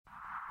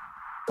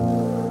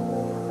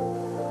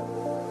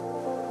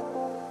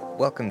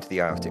Welcome to the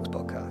IOTICS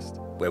podcast,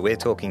 where we're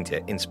talking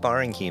to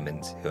inspiring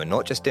humans who are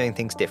not just doing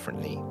things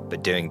differently,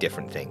 but doing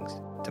different things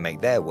to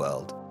make their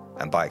world,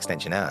 and by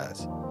extension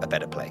ours, a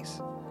better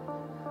place.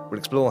 We'll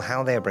explore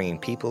how they are bringing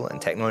people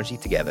and technology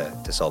together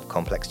to solve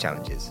complex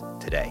challenges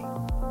today.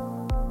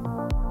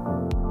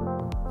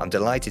 I'm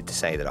delighted to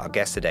say that our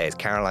guest today is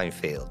Caroline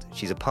Field.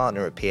 She's a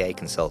partner at PA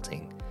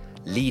Consulting,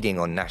 leading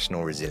on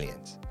national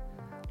resilience.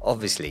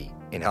 Obviously,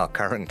 in our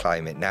current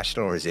climate,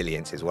 national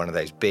resilience is one of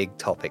those big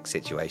topic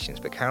situations,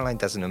 but Caroline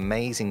does an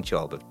amazing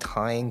job of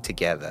tying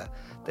together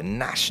the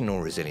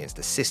national resilience,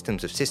 the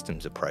systems of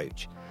systems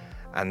approach,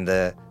 and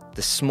the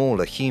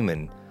smaller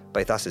human,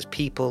 both us as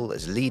people,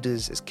 as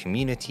leaders, as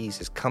communities,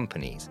 as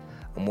companies,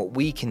 and what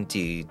we can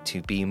do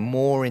to be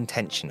more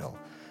intentional,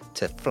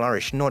 to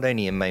flourish not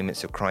only in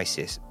moments of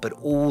crisis, but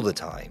all the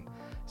time,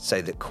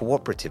 so that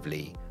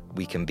cooperatively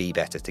we can be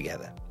better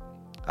together.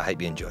 I hope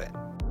you enjoy it.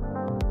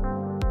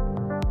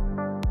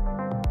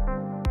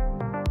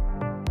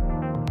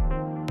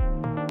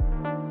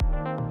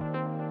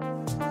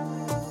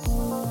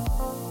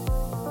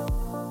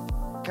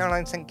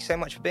 Caroline, thank you so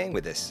much for being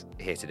with us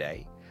here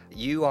today.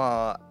 You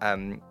are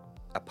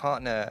a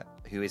partner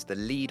who is the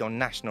lead on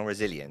national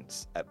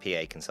resilience at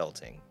PA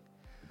Consulting.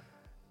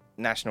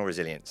 National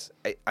resilience.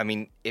 I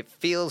mean, it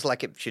feels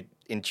like it should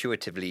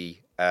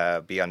intuitively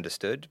be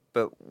understood,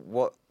 but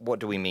what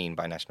do we mean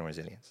by national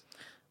resilience?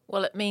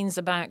 Well, it means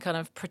about kind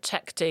of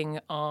protecting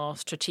our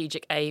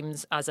strategic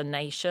aims as a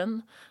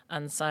nation.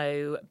 And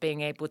so being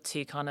able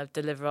to kind of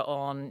deliver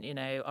on,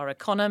 our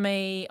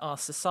economy, our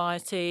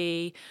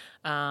society,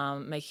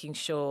 making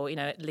sure,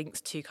 it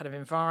links to kind of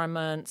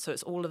environment. So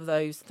it's all of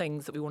those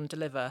things that we want to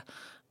deliver.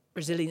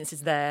 Resilience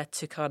is there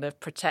to kind of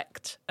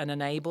protect and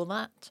enable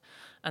that.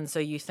 And so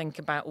you think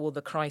about all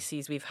the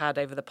crises we've had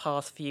over the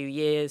past few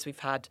years. We've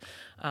had,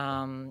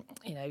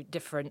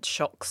 different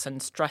shocks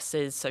and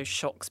stresses. So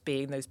shocks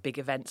being those big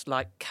events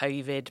like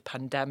COVID,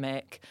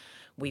 pandemic.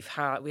 We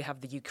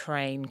have the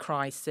Ukraine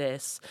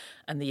crisis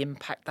and the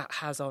impact that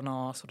has on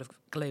our sort of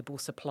global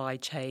supply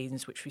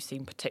chains, which we've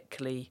seen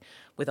particularly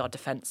with our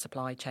defence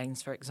supply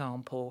chains, for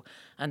example.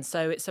 And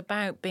so it's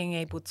about being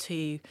able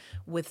to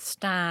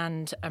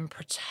withstand and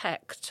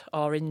protect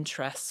our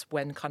interests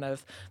when kind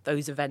of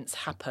those events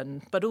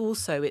happen. But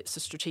also it's a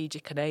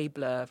strategic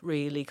enabler,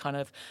 really kind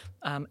of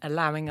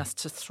allowing us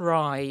to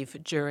thrive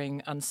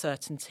during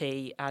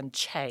uncertainty and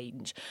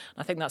change.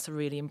 I think that's a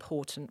really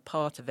important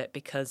part of it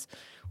because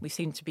we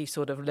seem to be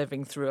sort of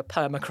living through a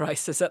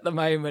perma-crisis at the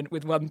moment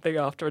with one thing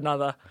after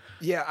another.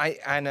 Yeah,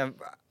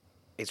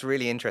 it's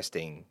really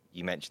interesting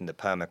you mentioned the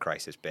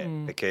perma-crisis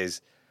bit because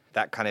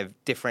that kind of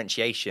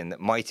differentiation that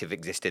might have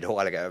existed a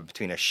while ago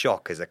between a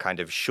shock as a kind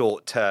of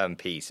short-term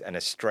piece and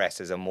a stress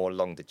as a more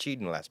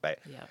longitudinal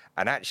aspect. Yeah.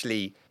 And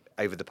actually,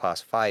 over the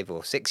past 5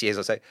 or 6 years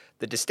or so,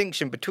 the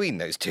distinction between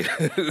those two.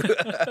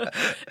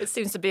 It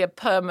seems to be a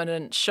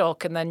permanent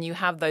shock, and then you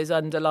have those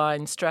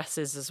underlying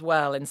stresses as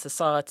well in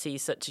society,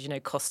 such as,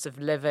 cost of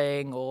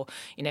living or,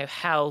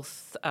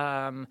 health,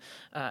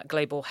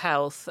 global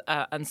health.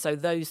 And so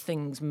those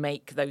things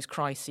make those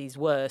crises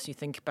worse. You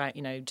think about,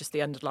 just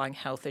the underlying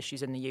health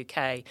issues in the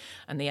UK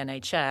and the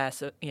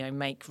NHS,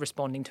 make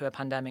responding to a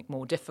pandemic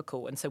more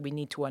difficult. And so we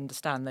need to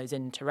understand those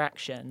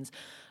interactions.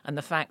 And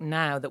the fact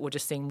now that we're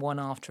just seeing one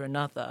after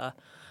another,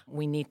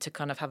 we need to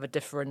kind of have a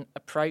different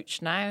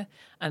approach now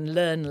and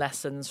learn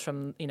lessons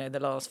from, the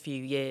last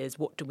few years.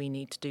 What do we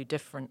need to do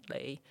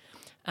differently?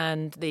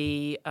 And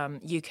the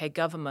UK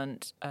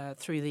government,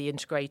 through the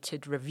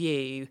integrated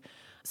review,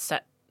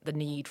 set the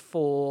need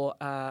for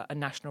a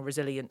national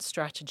resilience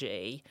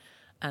strategy.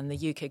 And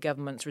the UK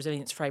government's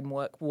resilience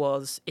framework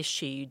was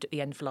issued at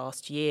the end of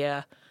last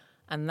year.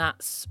 And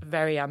that's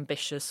very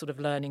ambitious, sort of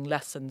learning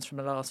lessons from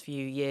the last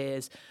few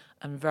years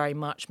and very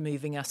much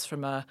moving us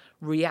from a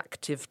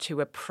reactive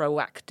to a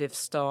proactive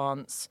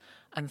stance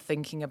and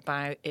thinking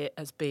about it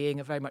as being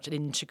a very much an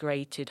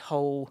integrated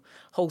whole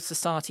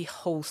society,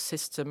 whole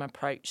system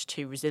approach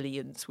to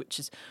resilience, which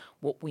is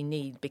what we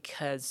need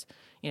because,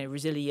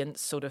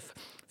 resilience sort of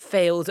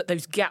fails at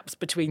those gaps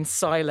between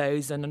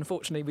silos. And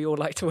unfortunately, we all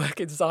like to work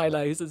in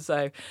silos. And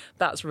so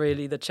that's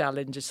really the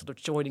challenge, is sort of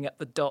joining up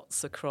the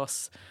dots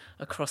across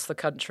the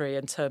country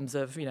in terms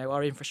of,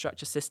 our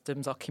infrastructure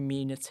systems, our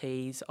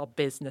communities, our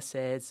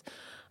businesses.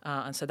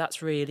 And so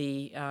that's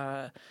really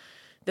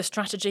the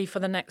strategy for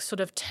the next sort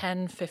of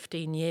 10,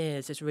 15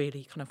 years is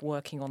really kind of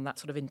working on that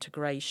sort of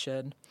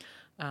integration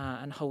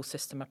and whole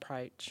system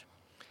approach.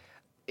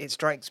 It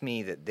strikes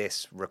me that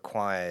this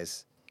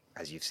requires,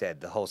 as you've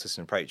said, the whole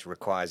system approach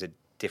requires a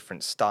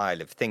different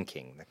style of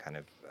thinking, the kind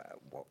of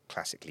what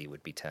classically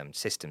would be termed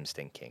systems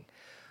thinking.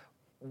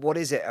 What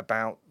is it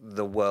about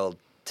the world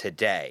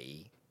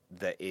today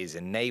that is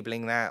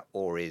enabling that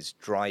or is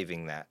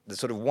driving that? The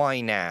sort of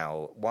why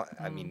now?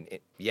 I mean,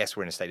 yes,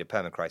 we're in a state of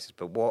perma-crisis,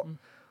 but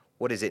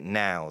what is it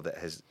now that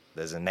has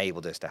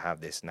enabled us to have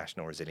this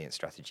national resilience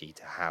strategy,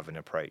 to have an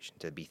approach,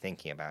 to be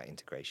thinking about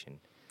integration?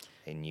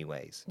 in new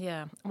ways?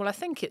 Yeah. Well, I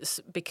think it's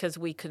because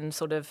we can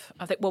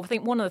I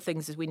think one of the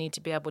things is we need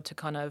to be able to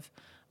kind of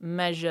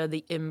measure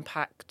the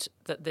impact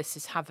that this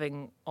is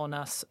having on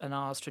us and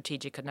our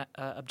strategic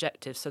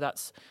objectives. So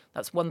that's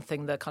one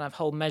thing, the kind of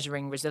whole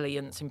measuring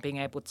resilience and being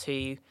able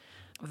to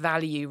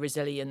value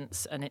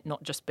resilience, and it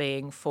not just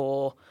being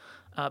for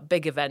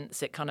big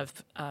events, it kind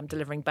of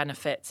delivering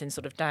benefits in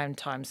sort of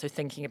downtime. So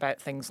thinking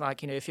about things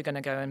like, if you're going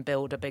to go and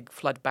build a big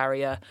flood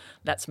barrier,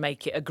 let's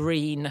make it a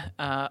green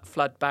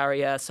flood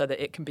barrier so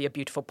that it can be a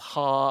beautiful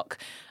park,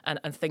 and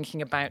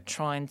thinking about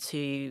trying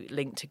to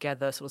link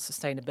together sort of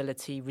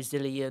sustainability,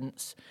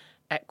 resilience,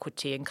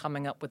 equity, and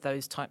coming up with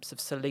those types of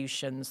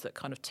solutions that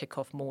kind of tick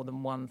off more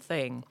than one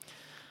thing.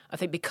 I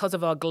think because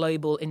of our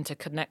global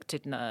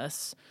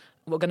interconnectedness,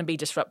 we're going to be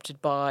disrupted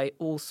by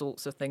all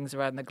sorts of things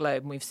around the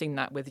globe. And we've seen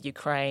that with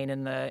Ukraine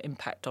and the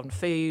impact on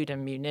food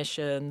and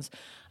munitions.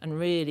 And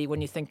really,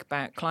 when you think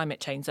about climate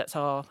change, that's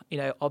our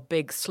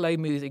big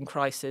slow-moving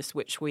crisis,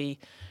 which we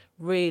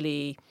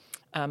really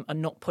are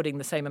not putting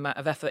the same amount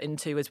of effort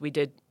into as we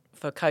did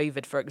for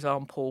COVID, for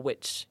example,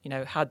 which,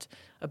 had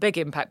a big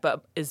impact,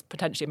 but is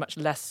potentially a much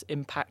less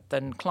impact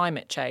than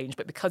climate change.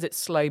 But because it's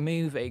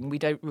slow-moving, we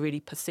don't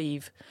really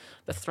perceive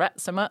the threat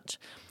so much.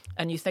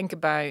 And you think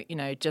about,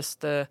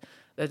 just the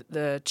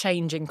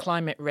change in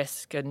climate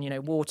risk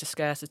and, water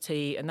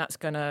scarcity, and that's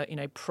going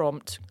to,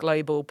 prompt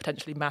global,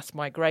 potentially mass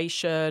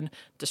migration,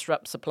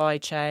 disrupt supply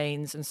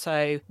chains. And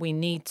so we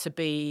need to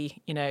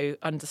be,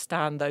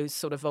 understand those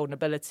sort of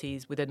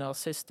vulnerabilities within our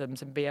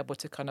systems and be able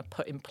to kind of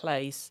put in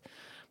place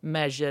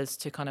measures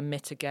to kind of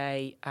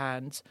mitigate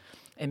and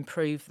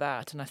improve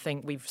that. And I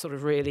think we've sort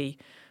of really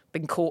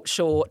been caught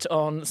short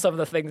on some of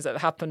the things that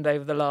have happened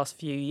over the last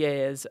few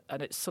years.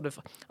 And it's sort of,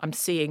 I'm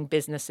seeing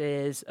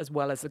businesses as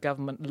well as the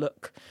government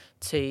look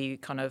to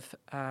kind of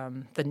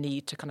the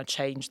need to kind of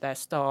change their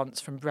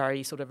stance from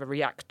very sort of a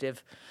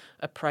reactive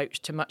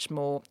approach to much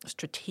more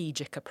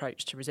strategic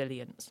approach to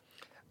resilience.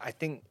 I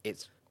think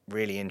it's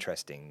really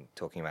interesting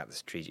talking about the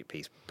strategic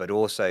piece, but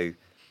also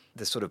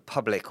the sort of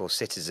public or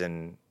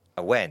citizen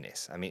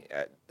awareness. I mean,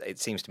 it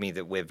seems to me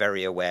that we're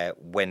very aware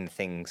when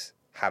things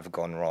have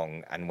gone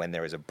wrong and when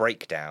there is a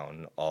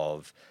breakdown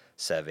of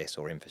service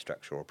or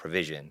infrastructure or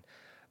provision,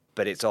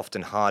 but it's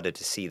often harder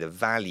to see the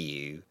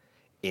value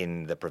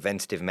in the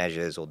preventative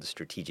measures or the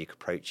strategic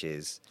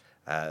approaches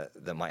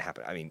that might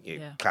happen. I mean,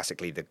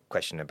 classically, the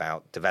question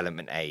about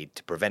development aid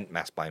to prevent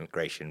mass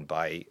migration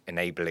by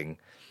enabling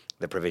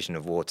the provision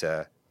of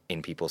water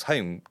in people's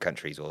home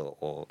countries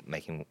or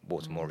making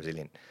water more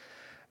resilient.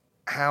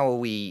 How are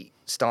we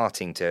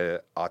starting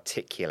to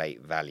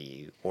articulate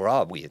value, or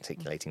are we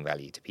articulating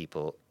value to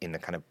people in the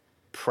kind of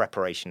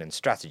preparation and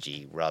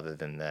strategy rather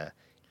than the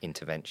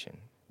intervention?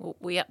 Well,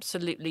 we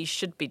absolutely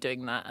should be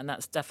doing that, and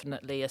that's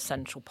definitely a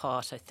central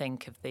part, I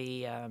think, of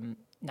the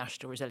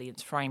National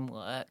Resilience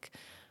Framework.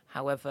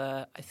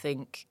 However, I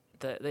think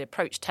the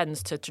approach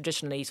tends to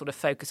traditionally sort of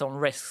focus on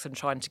risks and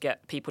trying to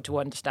get people to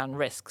understand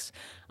risks.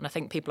 And I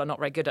think people are not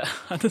very good at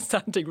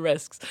understanding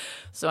risks.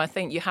 So I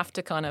think you have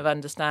to kind of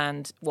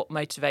understand what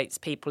motivates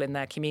people in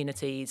their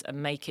communities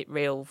and make it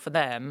real for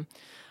them.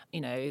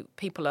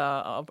 People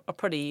are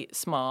pretty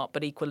smart,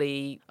 but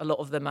equally a lot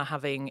of them are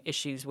having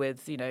issues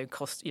with,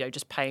 cost,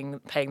 just paying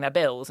their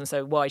bills. And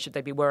so why should they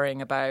be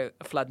worrying about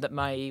a flood that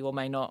may or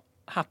may not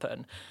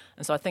happen?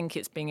 And so I think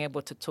it's being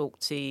able to talk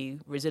to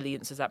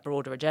resilience as that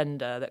broader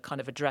agenda that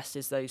kind of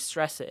addresses those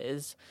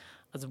stresses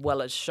as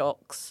well as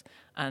shocks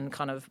and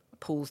kind of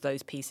pulls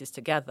those pieces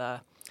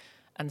together.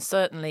 And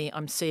certainly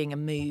I'm seeing a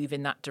move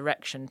in that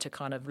direction to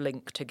kind of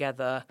link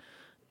together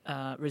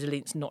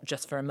resilience, not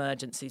just for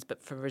emergencies,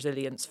 but for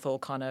resilience for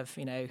kind of,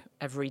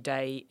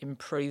 everyday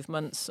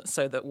improvements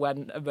so that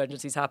when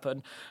emergencies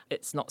happen,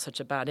 it's not such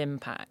a bad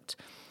impact.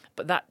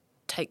 But that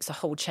takes a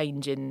whole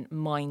change in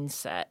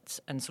mindset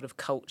and sort of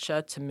culture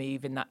to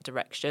move in that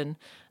direction.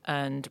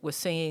 And we're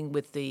seeing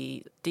with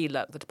the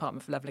DLUHC, the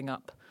Department for Levelling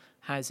Up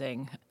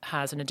Housing,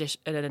 has an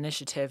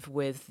initiative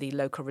with the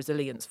local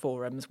resilience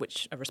forums,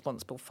 which are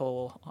responsible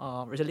for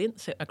our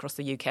resilience across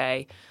the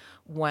UK,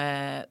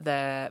 where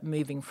they're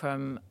moving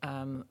from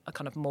a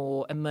kind of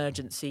more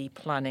emergency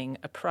planning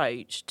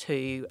approach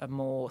to a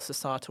more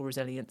societal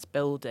resilience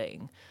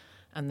building.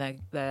 And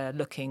they're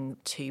looking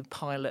to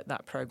pilot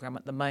that programme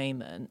at the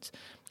moment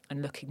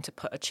and looking to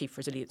put a chief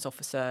resilience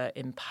officer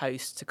in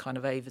post to kind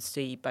of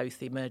oversee both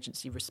the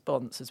emergency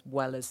response as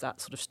well as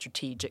that sort of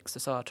strategic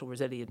societal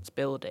resilience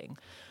building.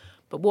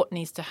 But what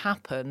needs to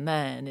happen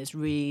then is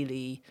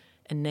really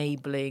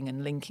enabling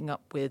and linking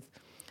up with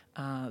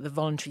the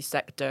voluntary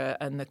sector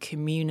and the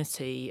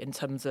community in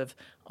terms of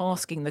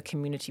asking the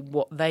community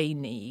what they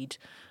need,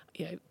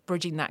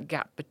 bridging that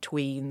gap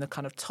between the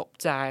kind of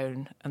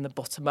top-down and the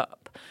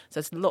bottom-up. So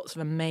there's lots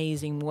of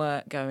amazing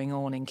work going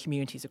on in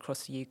communities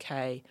across the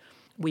UK.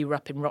 We were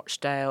up in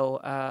Rochdale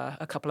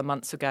a couple of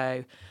months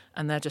ago,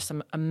 and they're just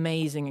some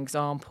amazing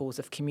examples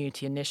of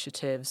community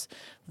initiatives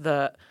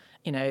that,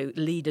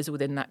 leaders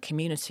within that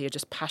community are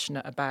just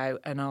passionate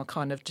about and are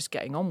kind of just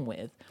getting on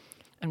with.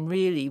 And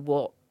really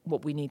what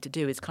what we need to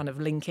do is kind of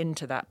link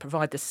into that,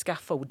 provide the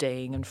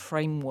scaffolding and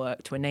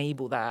framework to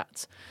enable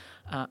that,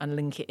 and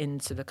link it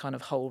into the kind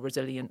of whole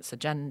resilience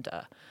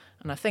agenda.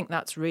 And I think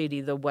that's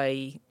really the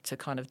way to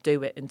kind of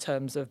do it in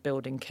terms of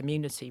building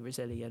community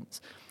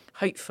resilience.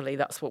 Hopefully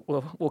that's what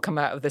will come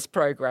out of this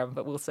programme,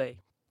 but we'll see.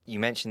 You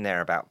mentioned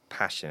there about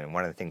passion, and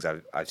one of the things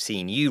I've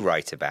seen you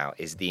write about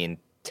is the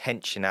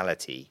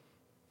intentionality.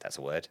 That's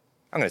a word.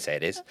 I'm going to say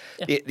it is.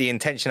 Yeah. The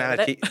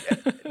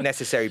intentionality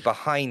necessary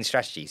behind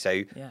strategy.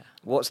 So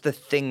what's the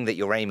thing that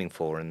you're aiming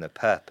for and the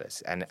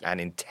purpose, and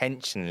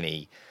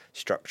intentionally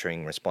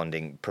structuring,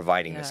 responding,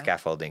 providing the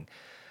scaffolding?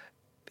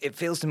 It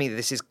feels to me that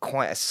this is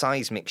quite a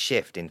seismic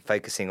shift in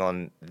focusing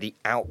on the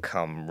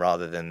outcome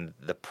rather than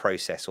the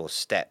process or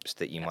steps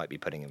that you might be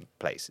putting in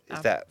place.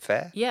 Is that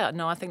fair? Yeah,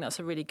 no, I think that's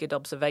a really good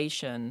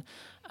observation.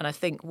 And I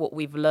think what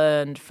we've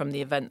learned from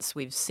the events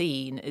we've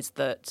seen is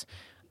that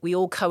we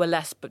all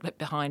coalesce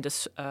behind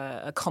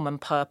a common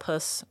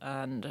purpose.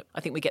 And I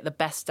think we get the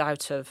best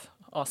out of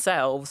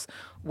ourselves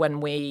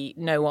when we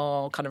know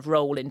our kind of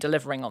role in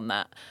delivering on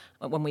that.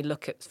 When we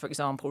look at, for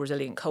example,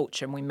 resilient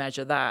culture and we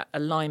measure that,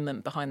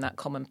 alignment behind that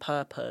common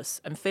purpose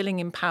and feeling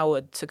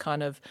empowered to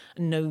kind of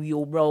know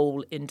your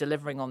role in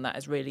delivering on that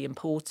is really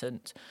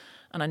important.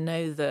 And I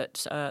know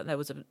that there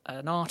was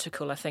an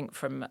article, I think,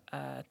 from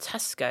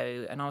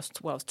Tesco, and I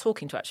was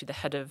talking to actually the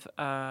head of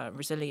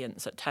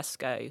resilience at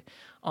Tesco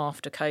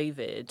after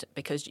COVID,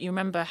 because you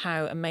remember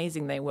how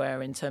amazing they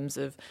were in terms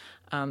of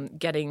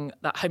getting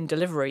that home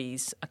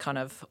deliveries kind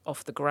of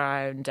off the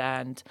ground,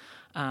 and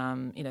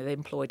they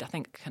employed, I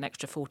think, an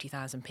extra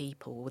 40,000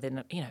 people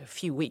within a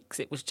few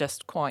weeks. It was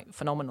just quite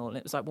phenomenal. And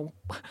it was like, well,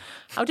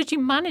 how did you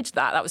manage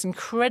that? That was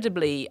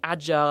incredibly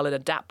agile and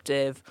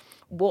adaptive.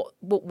 What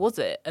was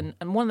it? And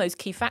one of those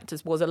key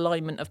factors was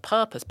alignment of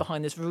purpose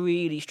behind this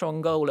really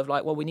strong goal of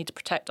like, well, we need to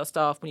protect our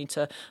staff, we need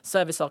to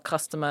service our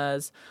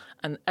customers,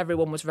 and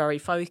everyone was very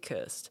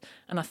focused.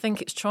 And I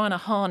think it's trying to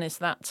harness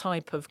that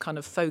type of kind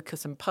of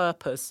focus and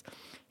purpose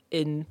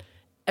in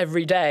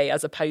every day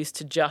as opposed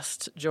to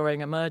just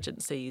during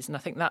emergencies. And I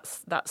think that's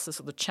the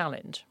sort of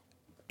challenge.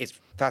 It's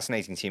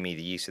fascinating to me,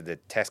 the use of the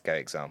Tesco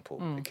example,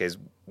 because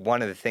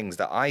one of the things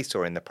that I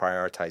saw in the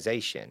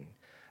prioritization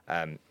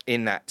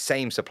in that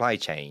same supply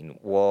chain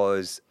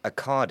was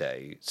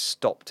Ocado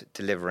stopped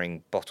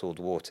delivering bottled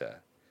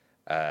water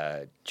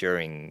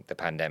during the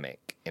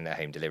pandemic in their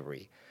home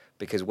delivery,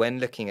 because when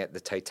looking at the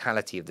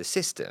totality of the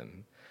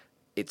system,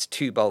 it's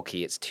too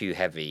bulky, it's too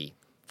heavy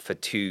for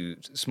too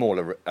small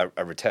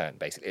a return,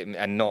 basically,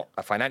 and not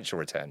a financial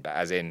return, but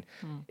as in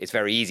it's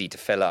very easy to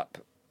fill up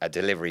a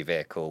delivery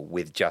vehicle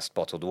with just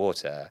bottled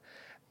water,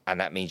 and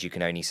that means you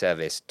can only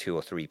service 2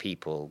 or 3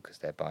 people because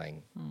they're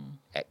buying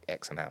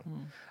X amount.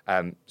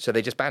 So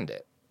they just banned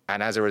it.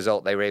 And as a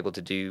result, they were able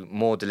to do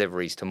more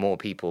deliveries to more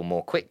people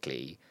more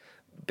quickly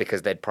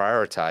because they'd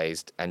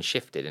prioritized and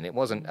shifted. And it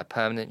wasn't a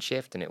permanent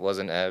shift, and it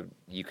wasn't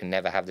you can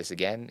never have this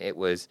again. It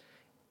was,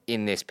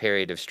 in this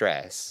period of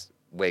stress,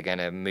 we're going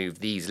to move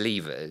these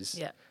levers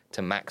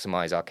to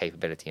maximise our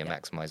capability and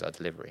maximise our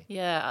delivery.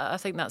 Yeah, I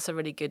think that's a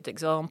really good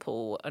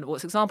example. And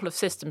it's an example of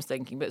systems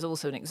thinking, but it's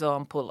also an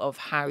example of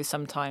how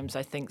sometimes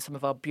I think some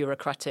of our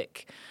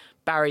bureaucratic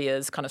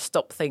barriers kind of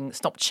stop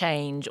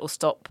change, or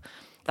stop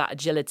that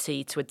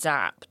agility to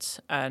adapt.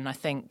 And I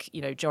think,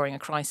 during a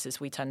crisis,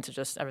 we tend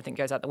to everything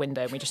goes out the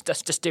window and we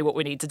just do what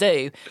we need to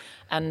do.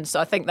 And so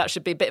I think that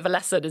should be a bit of a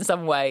lesson in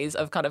some ways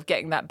of kind of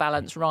getting that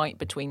balance right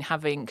between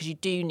because you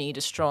do need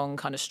a strong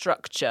kind of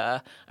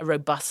structure, a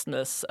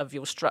robustness of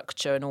your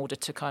structure in order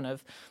to kind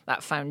of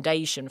that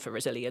foundation for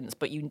resilience.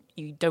 But you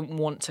don't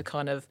want to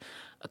kind of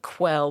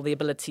quell the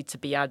ability to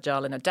be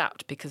agile and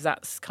adapt, because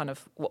that's kind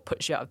of what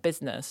puts you out of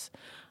business.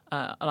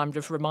 And I'm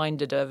just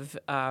reminded of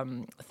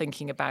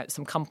thinking about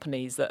some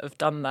companies that have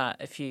done that.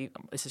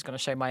 This is going to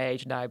show my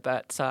age now,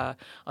 but I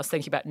was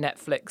thinking about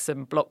Netflix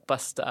and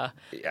Blockbuster.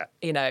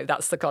 Yeah.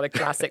 That's the kind of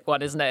classic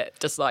one, isn't it?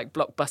 Just like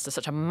Blockbuster,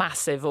 such a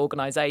massive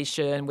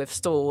organisation with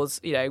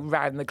stores,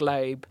 around the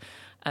globe.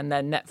 And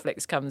then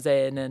Netflix comes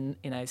in and,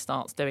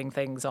 starts doing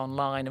things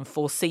online and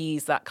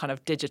foresees that kind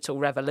of digital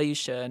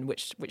revolution,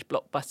 which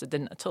Blockbuster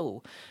didn't at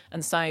all.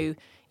 And so,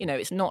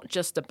 it's not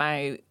just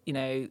about,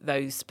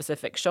 those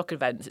specific shock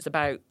events. It's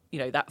about,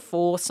 that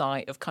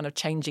foresight of kind of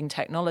changing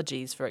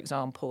technologies, for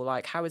example.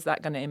 Like, how is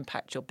that going to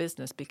impact your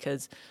business?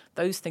 Because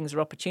those things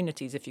are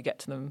opportunities if you get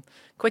to them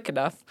quick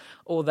enough,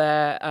 or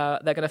they're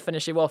going to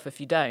finish you off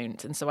if you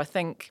don't. And so I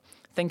think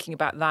thinking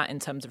about that in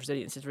terms of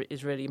resilience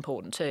is really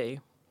important too.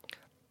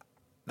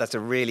 That's a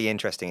really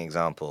interesting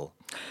example.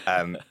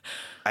 And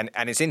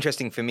it's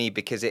interesting for me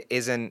because it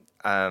isn't,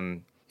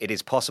 it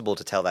is possible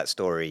to tell that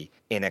story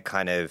in a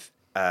kind of,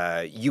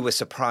 you were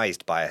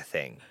surprised by a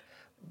thing.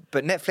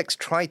 But Netflix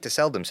tried to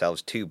sell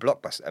themselves to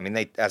Blockbuster. I mean,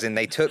 they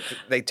took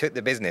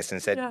the business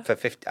and said for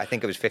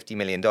 $50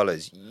 million,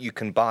 you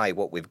can buy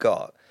what we've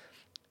got.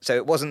 So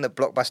it wasn't that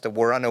Blockbuster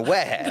were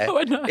unaware.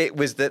 No. It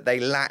was that they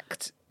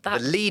lacked the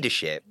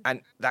leadership,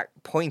 and that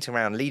point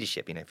around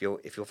leadership. If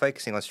you're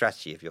focusing on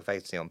strategy, if you're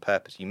focusing on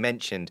purpose, you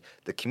mentioned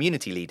the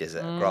community leaders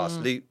at a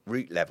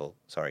grassroots level.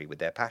 With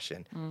their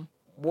passion.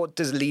 What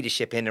does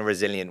leadership in a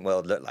resilient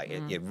world look like?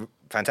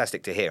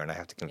 Fantastic to hear, and I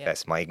have to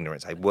confess my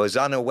ignorance. I was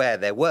unaware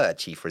there were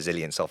chief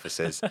resilience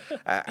officers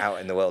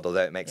out in the world,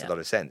 although it makes a lot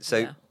of sense.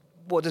 So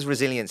what does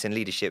resilience in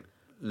leadership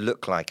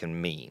look like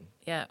and mean?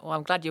 Yeah, well,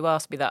 I'm glad you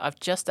asked me that. I've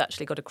just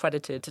actually got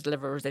accredited to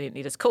deliver a Resilient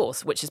Leaders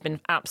course, which has been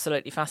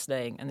absolutely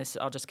fascinating. And this,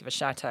 I'll just give a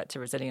shout out to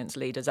Resilience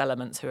Leaders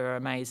Elements, who are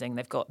amazing.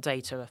 They've got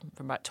data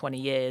from about 20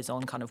 years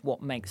on kind of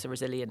what makes a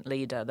resilient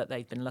leader that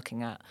they've been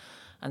looking at.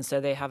 And so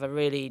they have a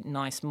really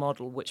nice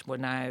model, which we're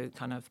now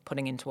kind of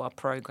putting into our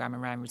program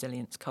around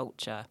resilience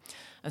culture.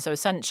 And so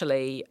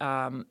essentially,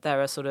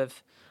 there are sort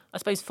of, I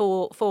suppose,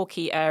 four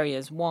key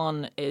areas.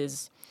 One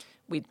is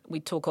we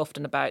talk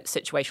often about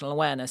situational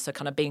awareness, so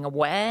kind of being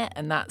aware,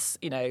 and that's,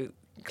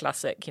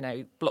 classic,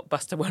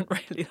 Blockbuster weren't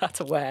really that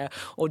aware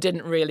or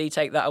didn't really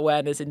take that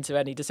awareness into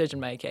any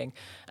decision making.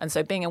 And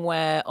so being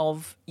aware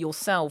of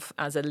yourself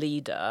as a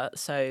leader,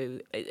 so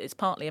it's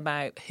partly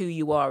about who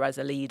you are as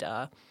a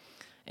leader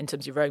in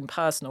terms of your own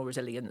personal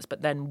resilience,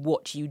 but then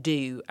what you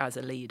do as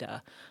a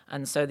leader.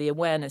 And so the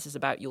awareness is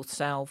about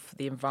yourself,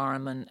 the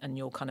environment, and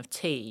your kind of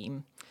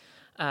team.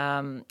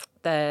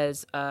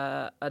 There's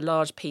a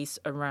large piece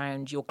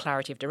around your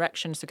clarity of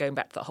direction, so going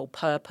back to the whole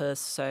purpose,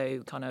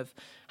 so kind of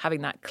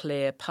having that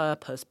clear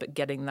purpose, but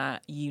getting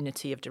that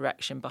unity of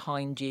direction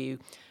behind you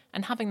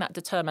and having that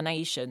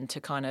determination to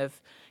kind of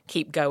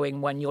keep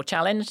going when you're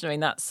challenged. I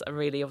mean, that's a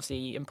really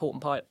obviously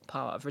important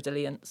part of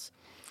resilience.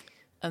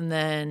 And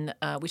then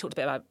we talked a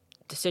bit about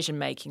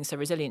decision-making, so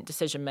resilient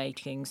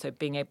decision-making, so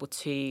being able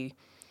to,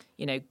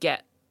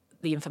 get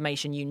the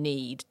information you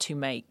need to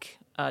make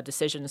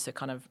decisions, so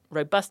kind of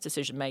robust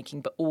decision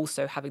making, but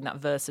also having that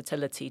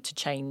versatility to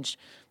change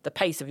the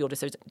pace of your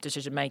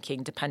decision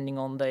making depending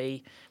on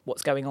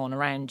what's going on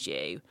around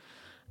you.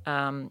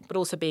 But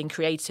also being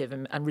creative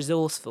and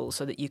resourceful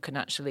so that you can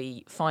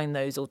actually find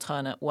those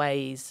alternate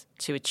ways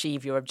to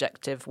achieve your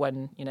objective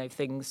when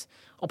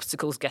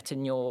obstacles get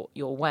in your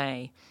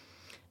way.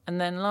 And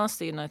then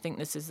lastly, and I think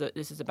this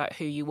is about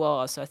who you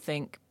are. So I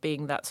think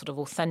being that sort of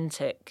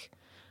authentic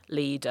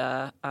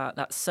leader,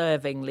 that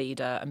serving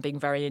leader, and being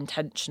very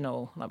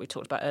intentional, like we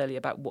talked about earlier,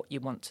 about what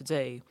you want to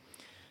do.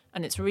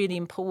 And it's really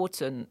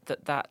important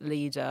that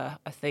leader,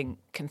 I think,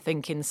 can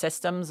think in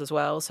systems as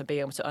well, so being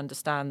able to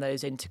understand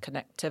those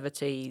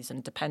interconnectivities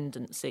and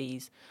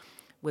dependencies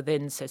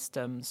within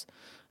systems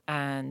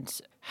and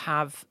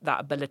have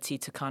that ability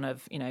to kind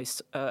of,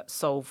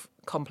 solve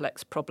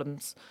complex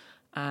problems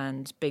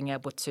and being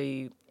able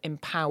to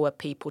empower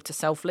people to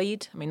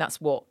self-lead. I mean,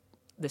 that's what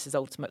this is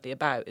ultimately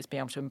about, is being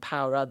able to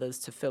empower others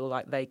to feel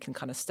like they can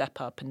kind of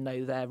step up and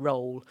know their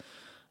role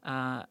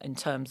in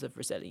terms of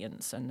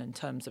resilience and in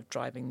terms of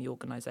driving the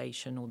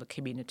organisation or the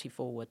community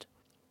forward.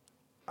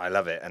 I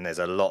love it, and there's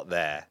a lot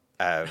there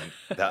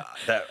that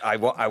I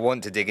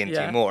want to dig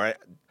into more.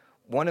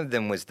 One of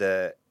them was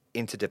the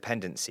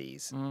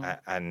interdependencies,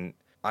 and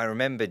I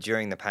remember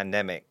during the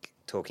pandemic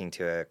talking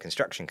to a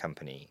construction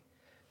company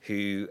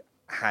who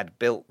had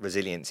built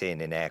resilience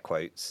in air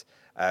quotes,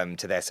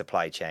 to their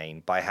supply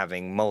chain by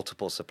having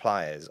multiple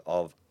suppliers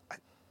of,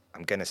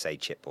 I'm going to say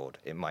chipboard.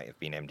 It might have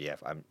been MDF.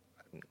 I'm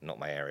not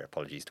my area.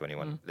 Apologies to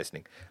anyone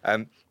listening.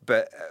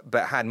 But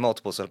had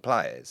multiple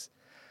suppliers.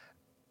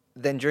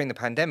 Then during the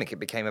pandemic, it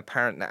became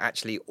apparent that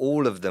actually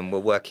all of them were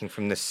working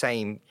from the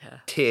same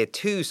tier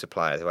 2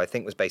 supplier, who I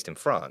think was based in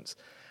France.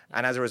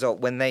 And as a result,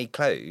 when they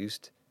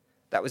closed,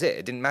 that was it.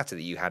 It didn't matter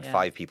that you had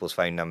 5 people's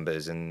phone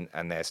numbers and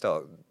their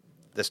stock.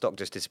 The stock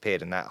just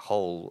disappeared, and that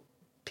whole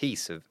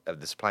piece of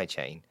the supply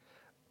chain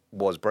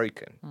was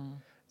broken.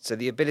 So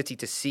the ability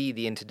to see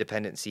the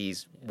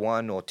interdependencies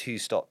 1 or 2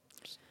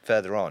 stops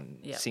further on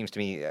seems to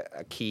me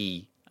a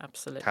key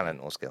talent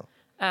or skill.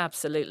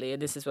 Absolutely,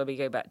 and this is where we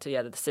go back to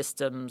the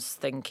systems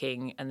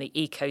thinking and the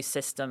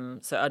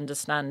ecosystem, so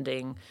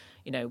understanding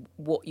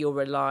what you're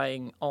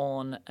relying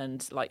on,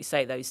 and like you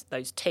say,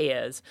 those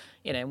tiers.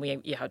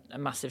 You had a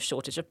massive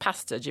shortage of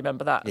pasta. Do you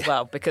remember that as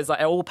well? Because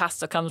all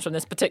pasta comes from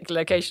this particular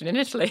location in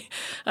Italy,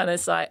 and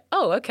it's like,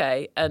 oh,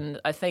 okay.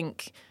 And I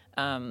think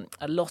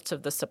a lot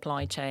of the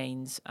supply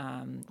chains,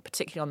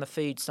 particularly on the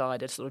food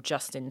side, are sort of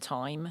just in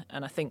time,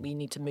 and I think we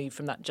need to move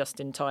from that just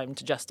in time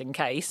to just in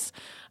case.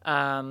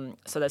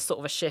 So there's sort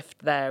of a shift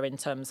there in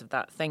terms of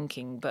that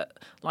thinking. But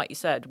like you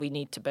said, we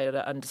need to be able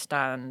to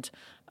understand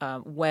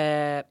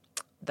where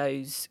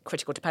those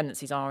critical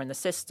dependencies are in the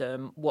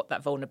system, what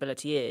that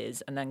vulnerability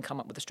is, and then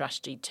come up with a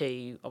strategy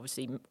to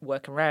obviously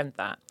work around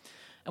that.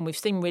 And we've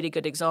seen really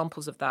good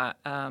examples of that.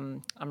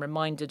 I'm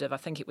reminded of, I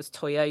think it was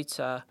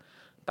Toyota,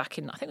 back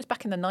in the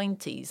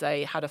 90s,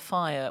 they had a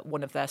fire at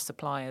one of their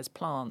suppliers'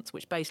 plants,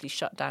 which basically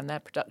shut down their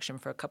production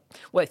for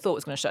they thought it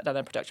was going to shut down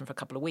their production for a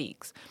couple of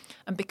weeks.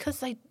 And because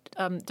they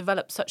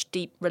developed such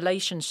deep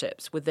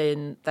relationships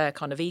within their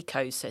kind of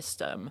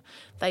ecosystem,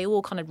 they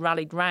all kind of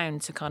rallied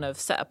round to kind of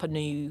set up a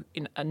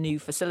new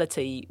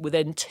facility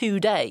within 2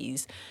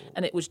 days.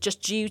 And it was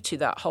just due to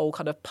that whole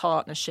kind of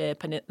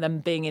partnership and them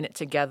being in it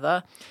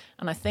together.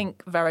 And I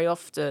think very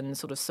often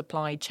sort of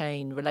supply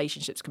chain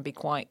relationships can be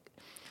quite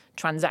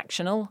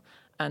transactional,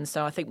 and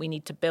so I think we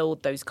need to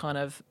build those kind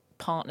of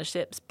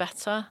partnerships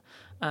better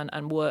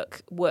and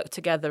work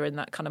together in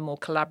that kind of more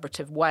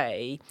collaborative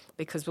way,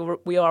 because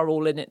we are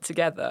all in it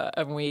together,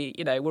 and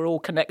we're all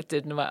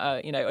connected no matter,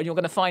 and you're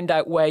going to find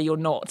out where you're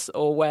not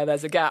or where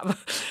there's a gap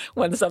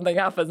when something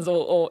happens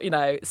or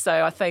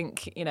so I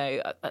think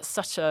that's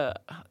such a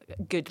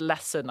good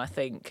lesson, I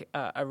think,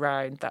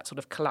 around that sort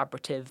of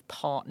collaborative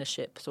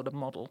partnership sort of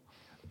model.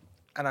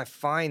 And I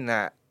find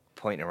that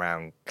point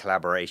around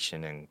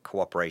collaboration and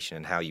cooperation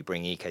and how you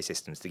bring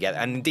ecosystems together,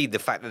 and indeed the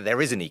fact that there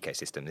is an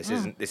ecosystem.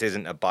 This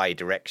isn't a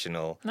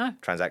bi-directional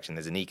transaction.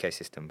 There's an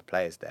ecosystem of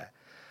players there.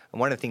 And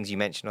one of the things you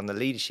mentioned on the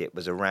leadership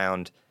was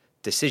around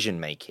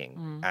decision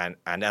making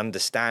and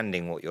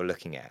understanding what you're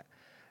looking at.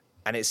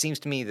 And it seems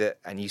to me that,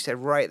 and you said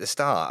right at the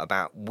start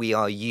about we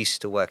are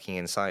used to working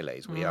in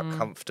silos. We are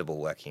comfortable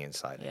working in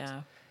silos.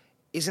 Yeah.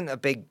 Isn't a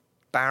big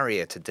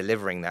barrier to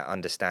delivering that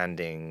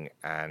understanding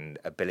and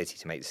ability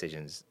to make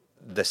decisions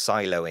the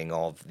siloing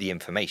of the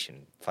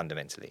information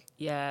fundamentally?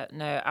 Yeah,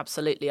 no,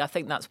 absolutely. I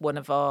think that's one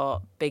of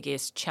our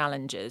biggest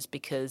challenges,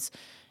 because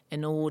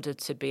in order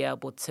to be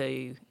able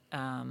to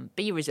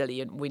be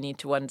resilient, we need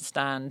to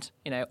understand,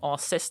 our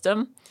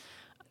system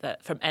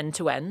that from end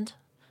to end,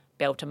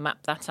 be able to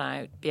map that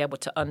out, be able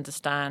to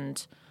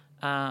understand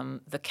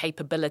the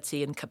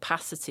capability and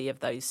capacity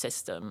of those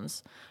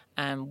systems,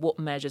 and what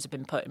measures have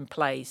been put in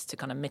place to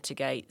kind of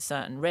mitigate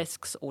certain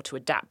risks or to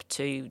adapt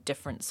to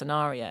different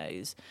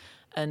scenarios.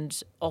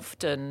 And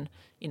often,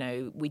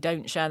 we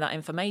don't share that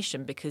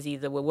information because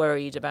either we're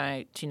worried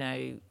about,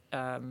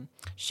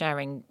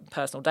 sharing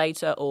personal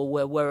data, or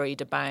we're worried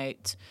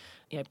about,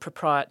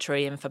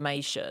 proprietary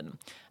information.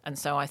 And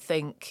so I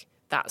think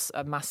that's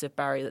a massive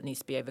barrier that needs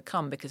to be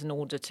overcome, because in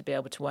order to be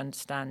able to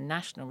understand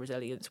national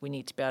resilience, we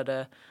need to be able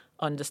to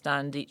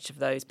understand each of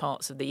those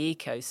parts of the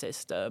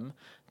ecosystem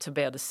to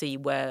be able to see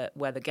where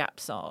the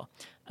gaps are.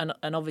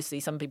 And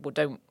obviously some people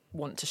don't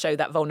want to show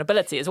that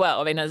vulnerability as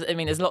well. I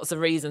mean, there's lots of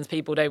reasons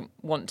people don't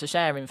want to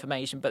share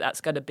information, but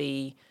that's going to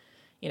be,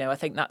 I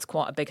think that's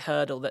quite a big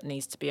hurdle that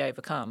needs to be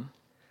overcome.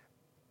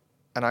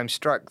 And I'm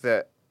struck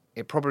that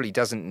it probably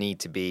doesn't need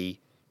to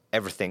be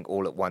everything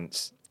all at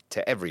once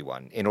to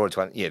everyone in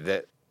order to,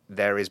 that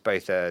there is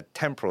both a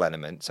temporal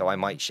element. So I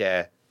might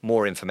share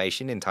more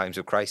information in times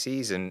of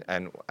crises and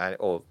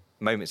or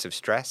moments of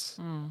stress,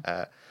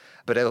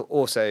 but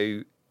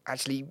also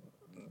actually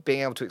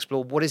being able to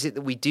explore what is it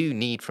that we do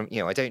need from,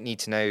 I don't need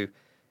to know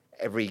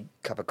every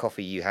cup of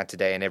coffee you had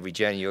today and every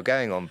journey you're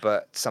going on,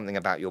 but something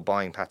about your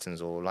buying patterns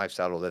or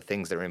lifestyle or the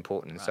things that are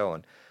important and so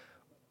on,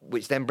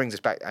 which then brings us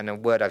back. And a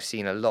word I've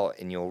seen a lot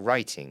in your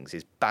writings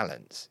is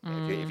balance.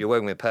 If you're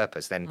working with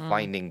purpose, then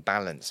finding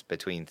balance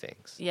between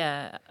things.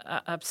 Yeah,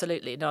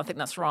 absolutely. No, I think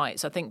that's right.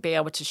 So I think being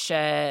able to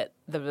share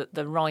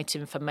the right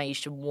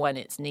information when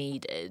it's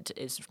needed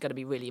is going to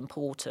be really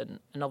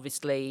important. And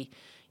obviously,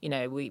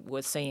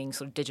 we're seeing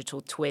sort of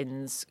digital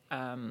twins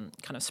kind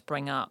of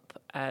spring up.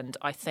 And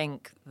I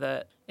think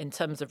that in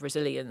terms of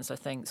resilience, I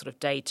think sort of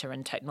data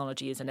and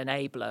technology is an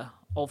enabler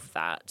of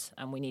that.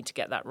 And we need to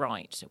get that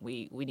right.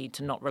 We need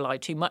to not rely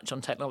too much on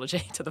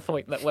technology to the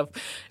point that we're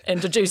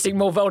introducing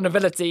more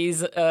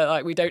vulnerabilities.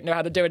 Like we don't know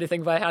how to do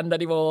anything by hand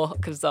anymore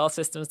because our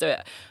systems do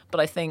it. But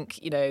I think,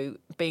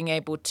 being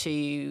able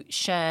to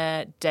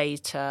share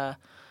data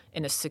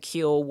in a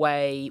secure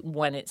way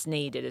when it's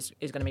needed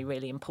is going to be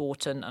really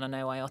important. And I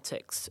know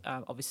IOTIC's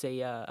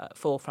obviously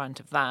forefront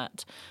of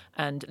that,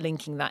 and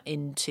linking that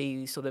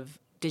into sort of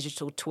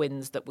digital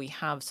twins that we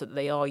have so that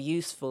they are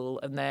useful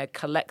and they're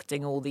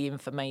collecting all the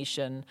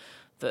information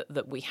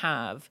that we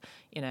have.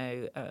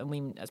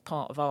 As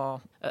part of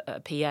our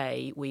PA,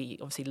 we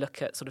obviously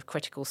look at sort of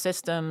critical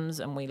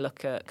systems and we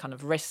look at kind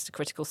of risk to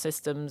critical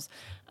systems.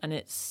 And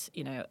it's,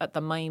 at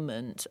the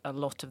moment, a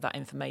lot of that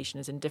information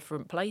is in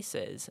different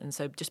places. And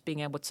so just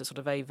being able to sort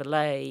of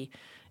overlay,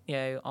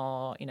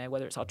 our,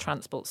 whether it's our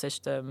transport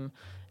system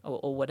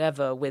or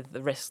whatever, with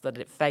the risks that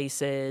it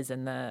faces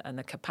and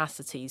the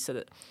capacity, so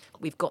that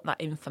we've got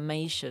that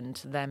information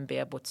to then be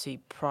able to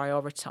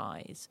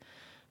prioritise.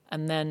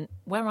 And then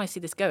where I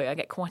see this going, I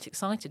get quite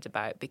excited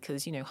about,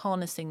 because,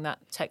 harnessing that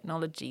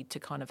technology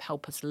to kind of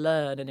help us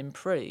learn and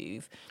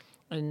improve.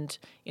 And,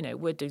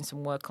 we're doing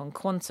some work on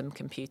quantum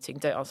computing.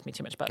 Don't ask me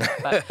too much about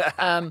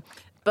that.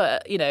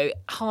 But,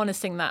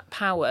 harnessing that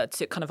power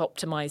to kind of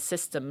optimize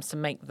systems to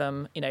make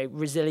them,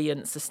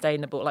 resilient,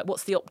 sustainable. Like,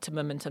 what's the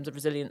optimum in terms of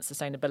resilience,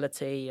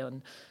 sustainability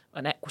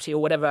and equity, or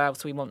whatever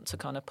else we want to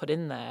kind of put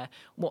in there?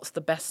 What's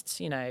the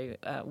best,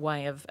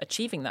 way of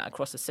achieving that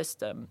across a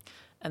system?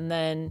 And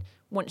then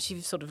once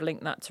you've sort of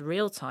linked that to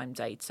real-time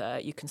data,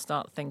 you can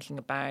start thinking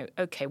about,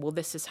 okay, well,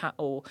 this is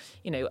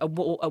a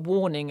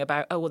warning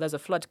about, oh, well, there's a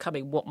flood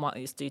coming. What might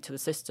this do to the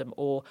system?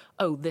 Or,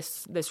 oh,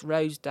 this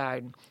road's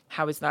down.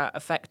 How is that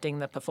affecting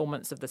the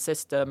performance of the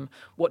system?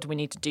 What do we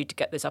need to do to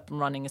get this up and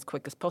running as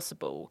quick as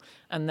possible?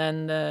 And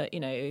then,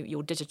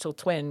 your digital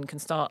twin can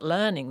start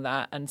learning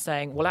that and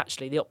saying, well,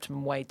 actually, the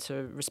optimum way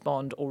to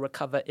respond or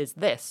recover is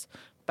this,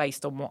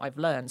 based on what I've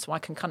learned. So I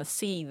can kind of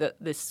see that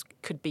this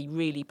could be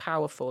really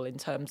powerful in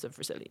terms of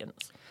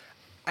resilience.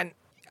 And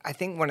I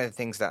think one of the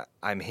things that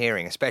I'm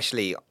hearing,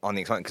 especially on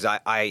the excitement, because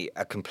I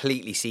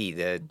completely see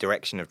the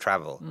direction of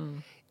travel,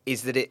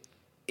 is that it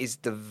is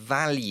the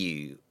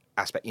value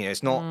aspect.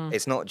 It's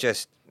not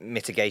just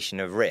mitigation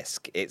of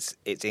risk; it's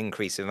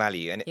increase of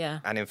value.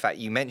 And in fact,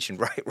 you mentioned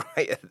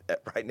right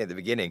near the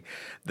beginning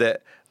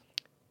that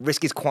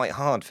risk is quite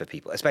hard for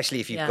people, especially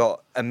if you've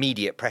got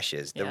immediate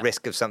pressures. The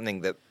risk of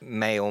something that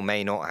may or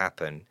may not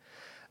happen.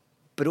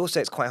 But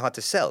also, it's quite hard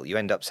to sell. You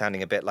end up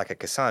sounding a bit like a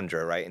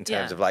Cassandra, right? In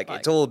terms of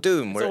it's all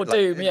doom. It's all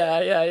doom.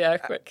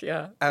 Quick.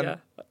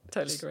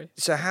 Totally agree.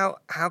 So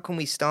how can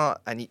we start?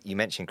 And you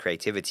mentioned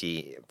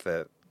creativity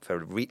for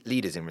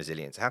leaders in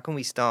resilience. How can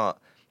we start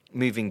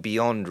moving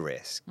beyond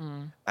risk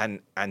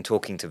and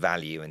talking to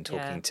value and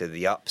talking to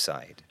the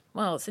upside?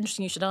 Well, it's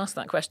interesting you should ask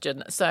that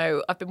question.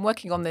 So I've been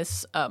working on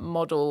this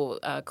model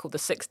called the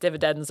 6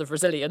 dividends of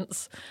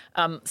resilience.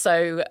 I'll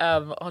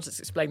just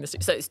explain this.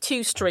 So it's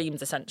 2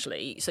 streams,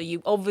 essentially. So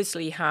you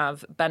obviously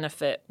have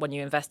benefit when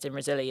you invest in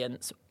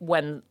resilience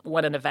when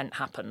an event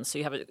happens. So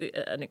you have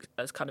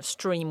a kind of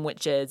stream,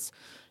 which is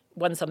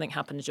when something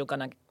happens, you're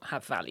going to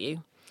have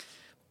value.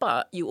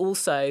 But you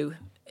also,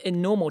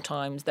 in normal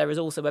times, there is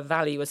also a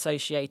value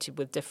associated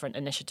with different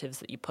initiatives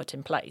that you put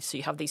in place. So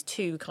you have these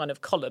 2 kind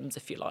of columns,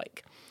 if you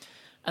like.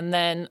 And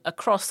then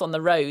across on the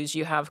rows,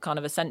 you have kind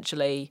of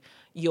essentially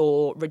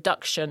your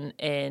reduction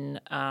in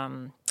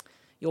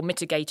your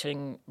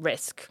mitigating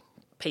risk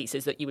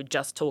pieces that you were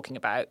just talking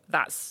about.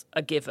 That's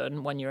a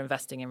given when you're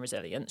investing in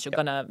resilience. You're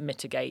going to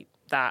mitigate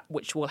that,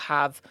 which will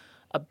have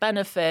a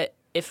benefit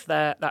if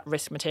that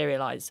risk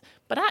materialises.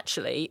 But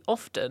actually,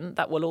 often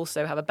that will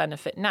also have a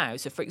benefit now.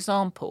 So, for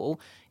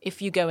example,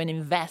 if you go and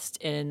invest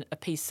in a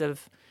piece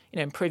of,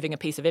 improving a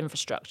piece of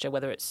infrastructure,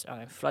 whether it's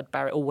flood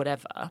barrier or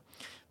whatever,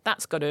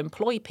 that's going to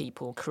employ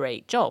people,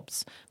 create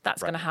jobs.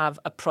 That's going to have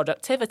a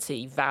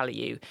productivity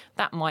value.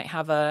 That might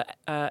have a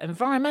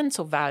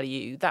environmental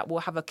value. That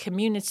will have a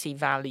community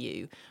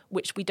value,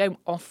 which we don't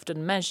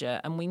often measure,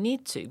 and we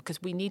need to,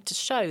 because we need to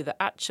show that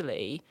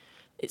actually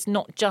it's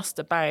not just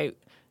about,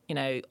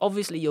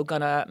 obviously you're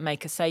going to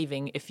make a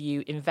saving if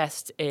you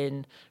invest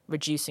in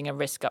reducing a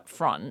risk up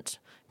front,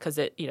 because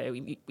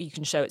you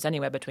can show it's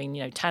anywhere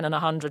between 10 and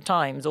 100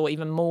 times or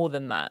even more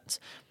than that.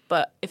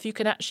 But if you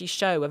can actually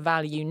show a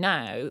value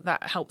now,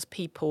 that helps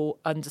people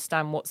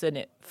understand what's in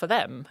it for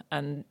them.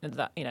 And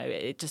that,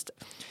 it just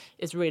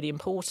is really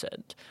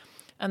important.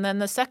 And then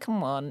the second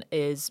one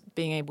is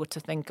being able to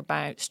think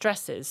about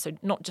stresses. So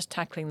not just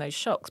tackling those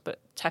shocks, but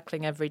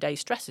tackling everyday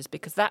stresses,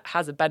 because that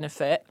has a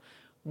benefit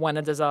when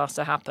a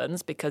disaster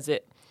happens, because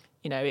it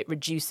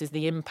reduces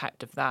the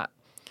impact of that.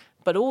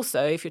 But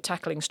also, if you're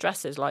tackling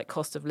stresses like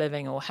cost of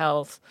living or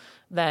health,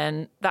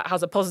 then that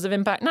has a positive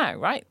impact now,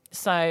 right?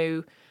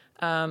 So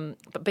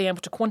but being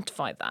able to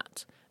quantify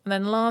that. And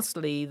then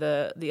lastly,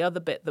 the other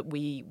bit that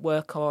we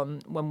work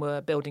on when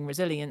we're building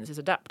resilience is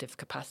adaptive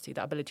capacity,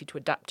 that ability to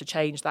adapt to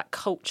change, that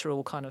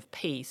cultural kind of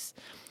piece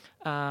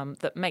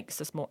that makes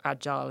us more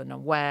agile and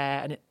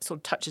aware. And it sort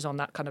of touches on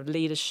that kind of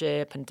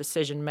leadership and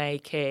decision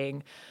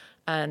making.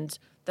 And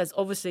there's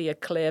obviously a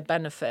clear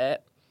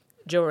benefit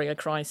during a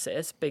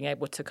crisis, being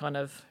able to kind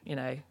of,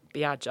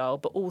 be agile,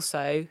 but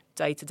also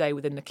day to day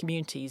within the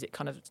communities, it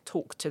kind of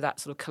talks to that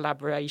sort of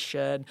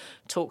collaboration,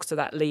 talks to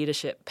that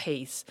leadership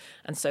piece.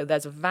 And so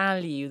there's a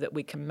value that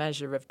we can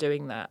measure of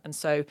doing that. And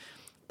so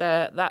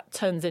that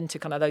turns into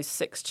kind of those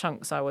 6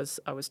 chunks I was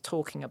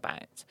talking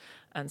about.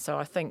 And so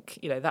I think,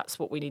 that's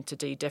what we need to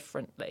do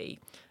differently.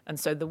 And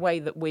so the way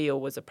that we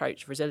always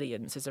approach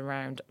resilience is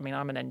around,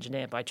 I'm an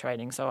engineer by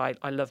training, so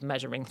I love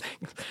measuring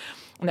things.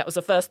 And that was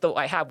the first thought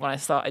I had when I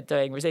started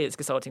doing resilience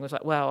consulting, was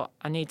like, well,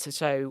 I need to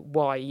show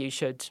why you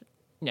should,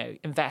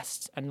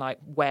 invest and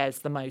where's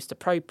the most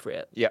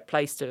appropriate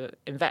place to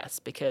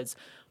invest, because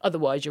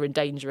otherwise you're in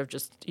danger of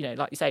just,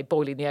 like you say,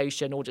 boiling the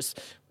ocean, or just,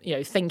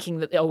 thinking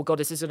that, oh God,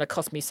 this is going to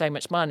cost me so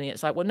much money.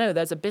 It's like, well, no,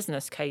 there's a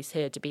business case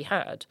here to be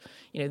had.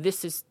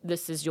 This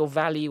is your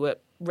value at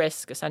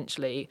risk,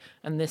 essentially,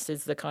 and this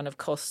is the kind of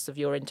costs of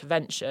your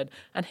intervention.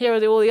 And here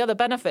are all the other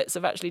benefits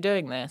of actually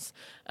doing this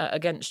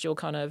against your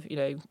kind of,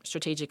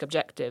 strategic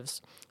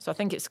objectives. So I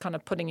think it's kind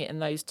of putting it in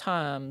those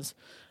terms,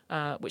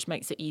 which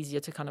makes it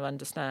easier to kind of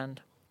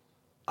understand.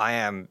 I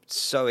am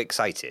so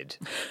excited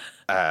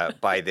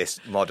by this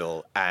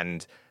model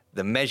and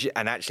the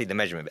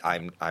measurement.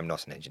 I'm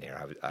not an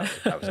engineer.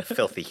 I was a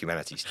filthy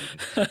humanities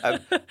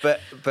student.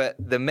 But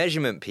the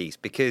measurement piece,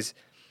 because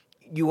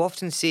you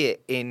often see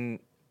it in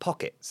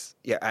pockets,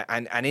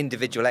 and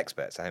individual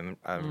experts. I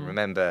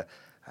remember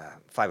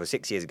 5 or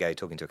 6 years ago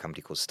talking to a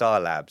company called Star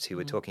Labs, who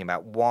were talking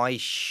about why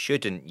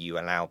shouldn't you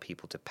allow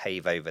people to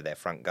pave over their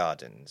front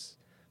gardens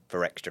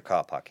for extra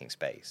car parking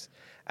space.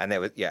 And it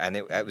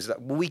was like,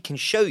 well, we can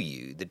show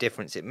you the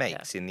difference it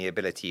makes in the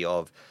ability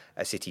of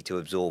a city to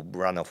absorb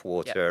runoff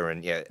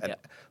water,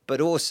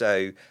 but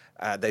also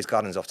those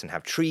gardens often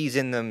have trees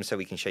in them, so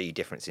we can show you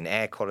difference in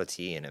air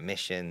quality and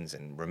emissions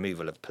and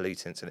removal of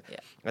pollutants. And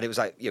it was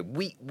like,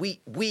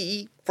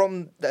 we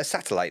from the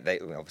satellite,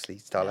 obviously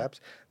Star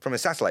Labs, from a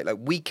satellite, like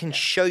we can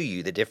show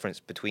you the difference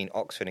between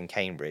Oxford and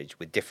Cambridge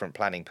with different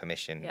planning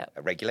permission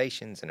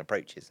regulations and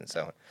approaches and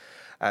so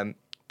on.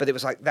 But it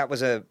was like that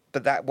was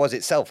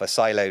itself a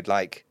siloed,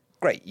 like,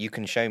 great, you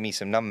can show me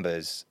some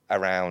numbers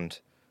around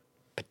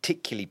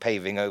particularly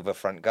paving over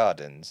front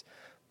gardens,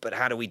 but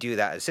how do we do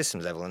that at a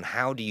systems level? And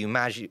how do you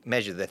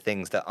measure the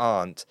things that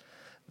aren't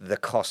the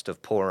cost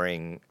of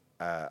pouring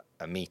a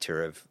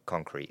metre of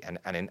concrete? And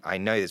I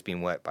know there's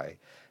been work by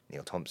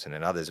Neil Thompson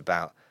and others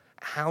about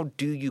how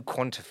do you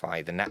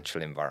quantify the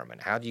natural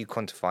environment? How do you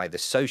quantify the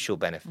social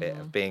benefit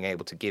of being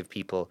able to give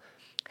people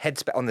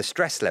headspace on the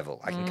stress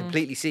level? I can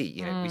completely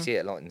see, we see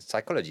it a lot in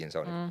psychology and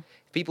so on.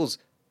 If people's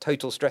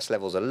total stress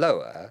levels are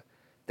lower,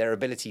 their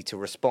ability to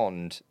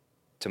respond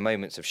to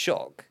moments of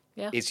shock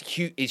is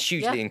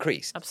hugely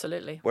increased.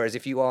 Absolutely. Whereas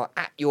if you are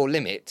at your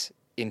limit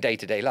in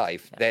day-to-day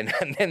life, then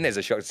there's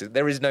a shock. So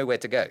there is nowhere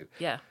to go.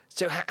 Yeah.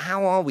 So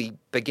how are we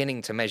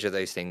beginning to measure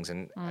those things?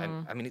 And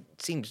I mean,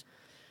 it seems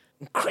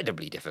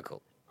incredibly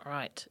difficult.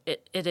 Right.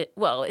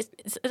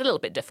 It's a little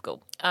bit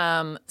difficult.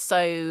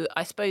 So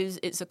I suppose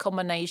it's a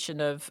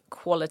combination of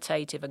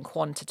qualitative and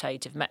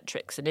quantitative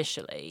metrics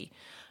initially.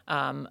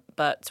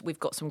 But we've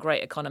got some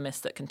great economists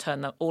that can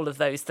turn all of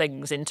those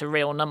things into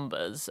real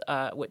numbers,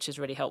 which is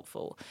really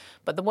helpful.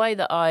 But the way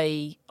that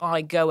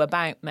I go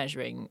about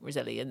measuring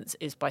resilience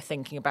is by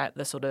thinking about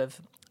the sort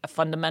of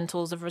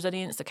fundamentals of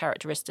resilience, the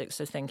characteristics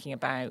of thinking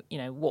about,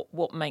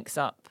 what makes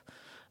up.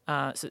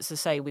 So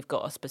say we've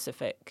got a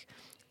specific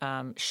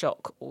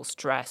shock or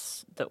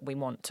stress that we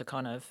want to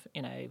kind of,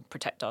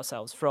 protect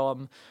ourselves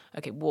from.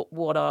 Okay,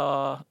 what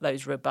are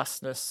those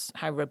robustness?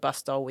 How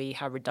robust are we?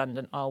 How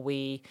redundant are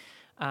we?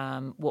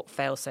 What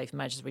fail-safe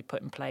measures we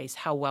put in place?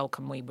 How well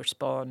can we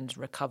respond,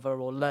 recover,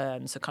 or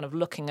learn? So kind of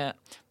looking at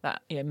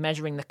that,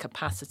 measuring the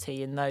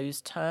capacity in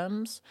those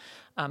terms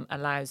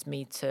allows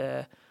me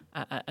to.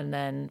 And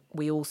then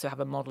we also have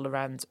a model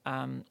around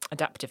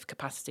adaptive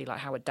capacity, like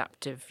how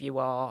adaptive you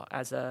are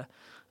as whether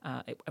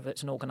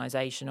it's an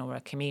organisation or a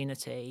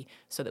community,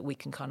 so that we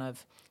can kind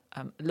of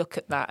look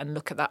at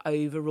that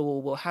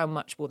overall. Well, how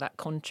much will that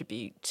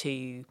contribute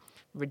to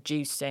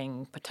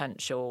reducing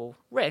potential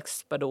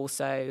risks, but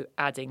also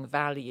adding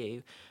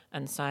value?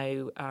 And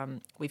so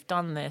we've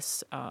done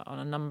this across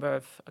a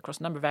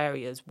number of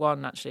areas.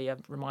 One, actually,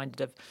 I'm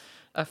reminded of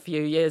a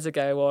few years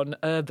ago on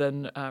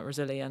urban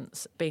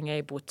resilience, being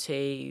able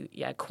to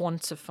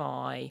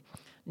quantify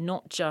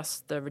not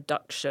just the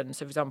reduction.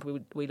 So, for example,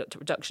 we looked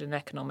at reduction in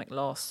economic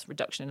loss,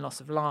 reduction in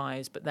loss of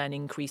lives, but then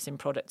increase in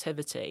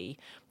productivity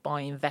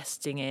by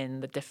investing in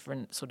the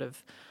different sort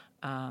of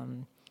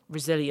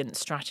resilient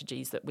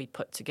strategies that we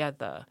put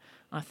together.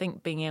 I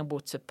think being able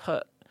to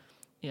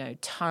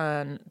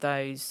turn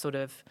those sort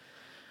of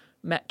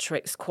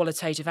metrics,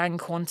 qualitative and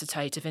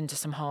quantitative, into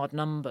some hard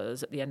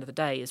numbers at the end of the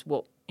day is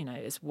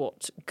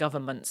what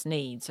governments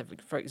need. So,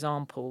 for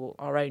example,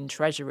 our own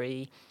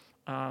Treasury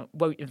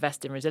won't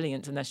invest in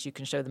resilience unless you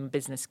can show them a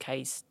business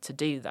case to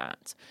do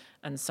that.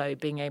 And so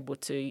being able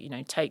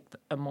to, take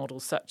a model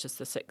such as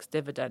the 6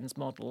 dividends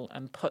model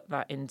and put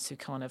that into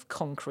kind of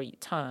concrete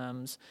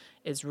terms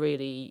is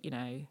really,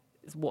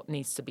 is what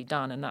needs to be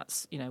done. And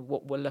that's,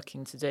 what we're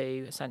looking to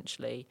do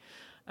essentially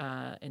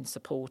in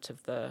support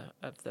of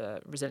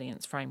the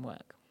resilience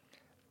framework.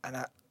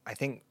 And I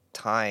think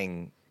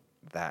tying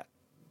that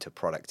to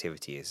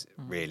productivity is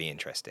really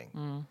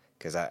interesting,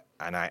 because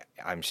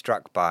I'm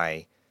struck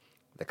by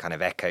the kind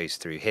of echoes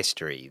through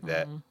history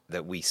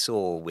that we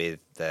saw with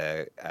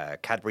the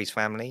Cadbury's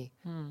family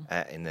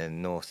in the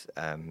north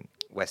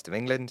west of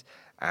England,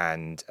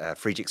 and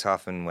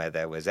Friedrichshafen, where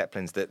there were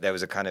Zeppelins. That there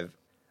was a kind of,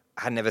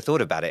 I had never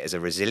thought about it as a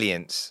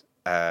resilience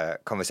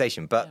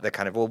conversation, but the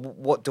kind of, well,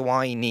 what do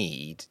I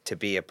need to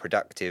be a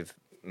productive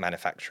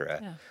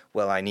manufacturer?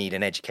 Well, I need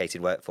an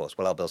educated workforce.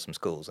 Well, I'll build some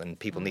schools, and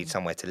people need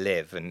somewhere to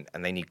live, and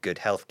they need good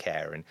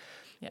healthcare,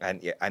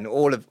 and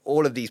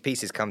all of these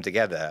pieces come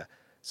together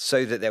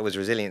so that there was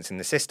resilience in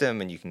the system,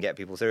 and you can get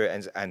people through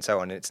it, and so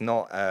on. It's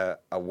not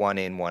a one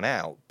in, one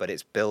out, but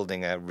it's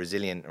building a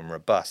resilient and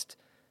robust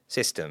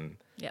system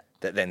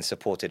that then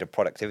supported a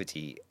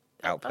productivity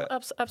output.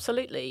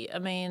 Absolutely. I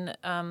mean,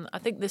 I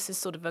think this is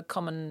sort of a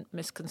common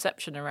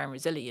misconception around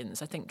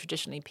resilience. I think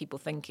traditionally people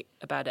think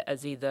about it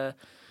as either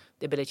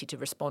the ability to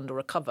respond or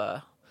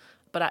recover,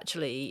 but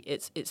actually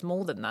it's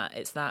more than that.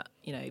 It's that,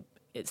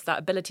 it's that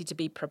ability to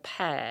be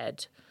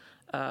prepared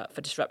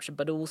for disruption,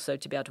 but also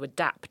to be able to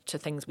adapt to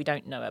things we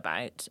don't know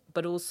about,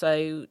 but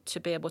also to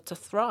be able to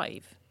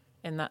thrive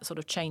in that sort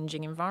of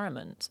changing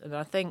environment. And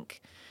I think,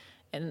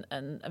 and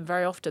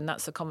very often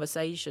that's a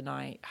conversation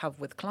I have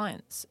with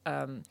clients,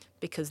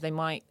 because they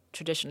might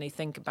traditionally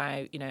think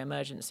about,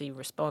 emergency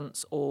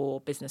response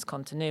or business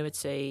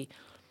continuity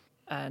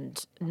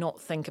and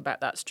not think about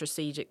that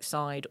strategic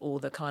side or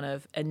the kind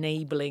of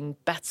enabling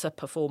better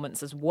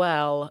performance as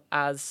well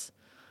as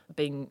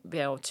be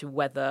able to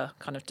weather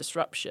kind of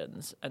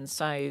disruptions. And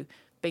so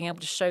being able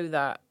to show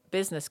that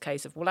business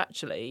case of, well,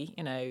 actually,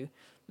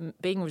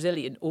 being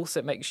resilient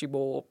also makes you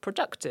more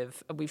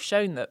productive. And we've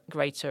shown that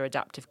greater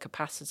adaptive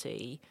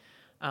capacity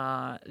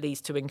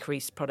leads to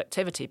increased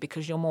productivity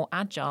because you're more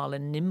agile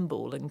and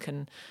nimble and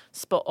can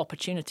spot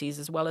opportunities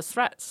as well as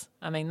threats.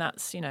 I mean,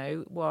 that's,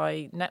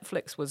 why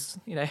Netflix was,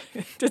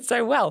 did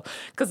so well,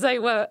 because they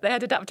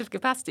had adaptive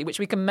capacity, which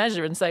we can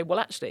measure and say, well,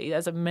 actually,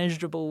 there's a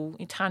measurable,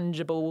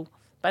 tangible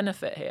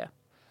benefit here.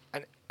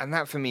 And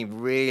that for me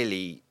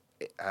really,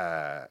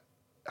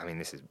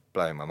 this is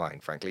blowing my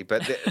mind, frankly,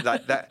 but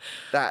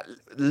that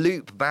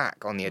loop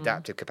back on the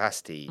adaptive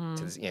capacity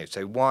to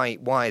so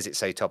why is it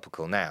so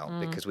topical now?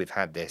 Because we've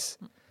had this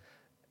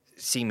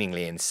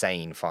seemingly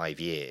insane 5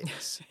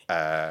 years,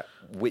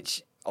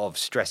 which of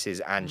stresses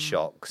and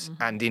shocks,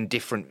 and in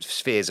different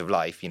spheres of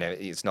life.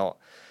 It's not,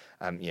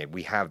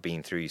 we have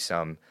been through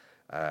some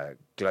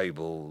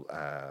global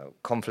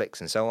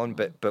conflicts and so on,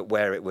 but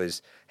where it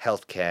was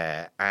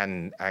healthcare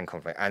and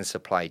conflict and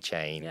supply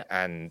chain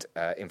and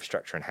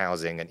infrastructure and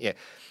housing and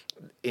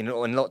in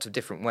lots of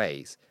different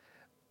ways.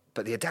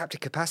 But the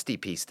adaptive capacity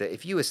piece, that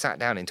if you were sat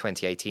down in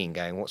 2018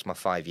 going, what's my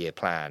 5-year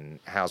plan?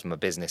 How's my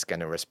business going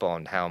to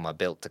respond? How am I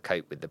built to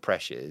cope with the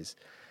pressures?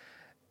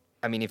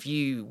 I mean, if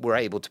you were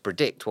able to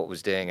predict what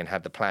was doing and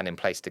had the plan in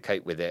place to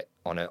cope with it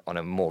on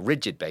a more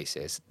rigid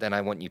basis, then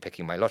I want you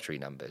picking my lottery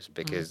numbers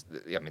because,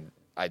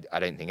 I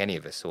don't think any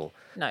of us saw.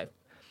 No.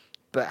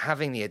 But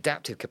having the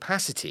adaptive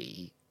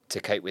capacity to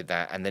cope with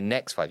that and the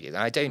next 5 years,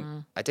 I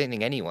don't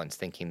think anyone's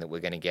thinking that we're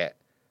going to get,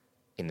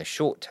 in the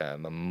short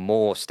term, a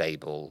more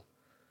stable,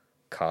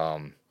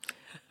 calm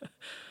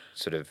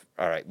sort of,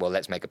 all right, well,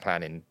 let's make a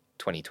plan in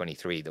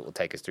 2023 that will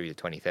take us through to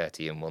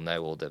 2030 and we'll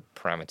know all the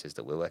parameters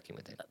that we're working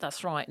within.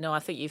 That's right. No, I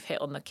think you've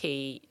hit on the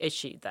key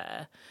issue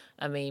there.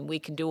 I mean, we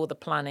can do all the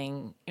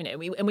planning,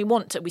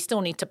 we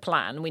still need to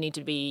plan. We need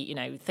to be,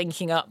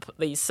 thinking up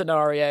these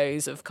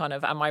scenarios of kind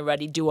of, am I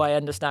ready? Do I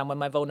understand where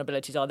my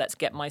vulnerabilities are? Let's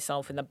get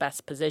myself in the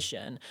best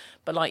position.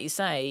 But like you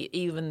say,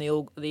 even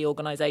the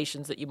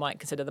organisations that you might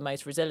consider the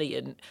most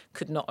resilient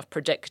could not have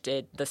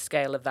predicted the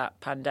scale of that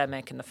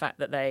pandemic and the fact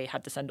that they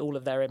had to send all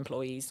of their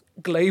employees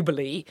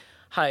globally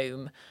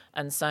home.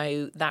 And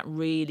so that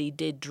really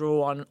did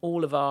draw on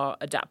all of our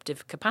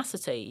adaptive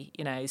capacity,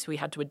 so we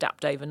had to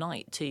adapt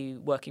overnight to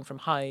working from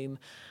home.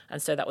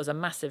 And so that was a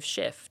massive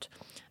shift.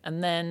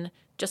 And then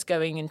just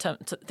going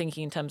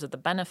thinking in terms of the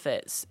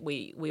benefits,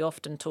 we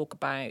often talk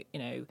about,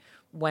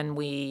 when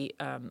we,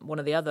 one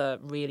of the other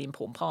really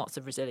important parts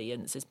of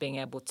resilience is being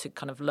able to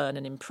kind of learn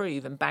and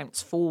improve and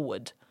bounce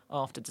forward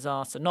after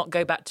disaster, not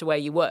go back to where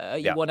you were.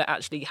 You want to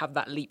actually have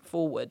that leap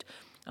forward.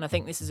 And I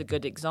think this is a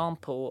good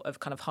example of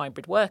kind of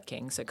hybrid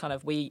working. So kind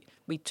of we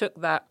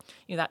took that,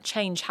 that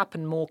change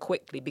happened more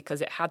quickly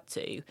because it had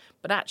to.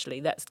 But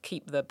actually, let's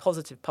keep the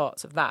positive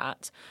parts of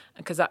that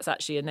because that's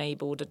actually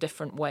enabled a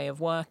different way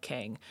of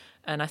working.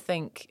 And I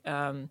think,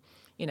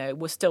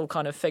 we're still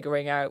kind of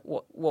figuring out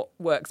what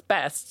works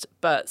best.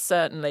 But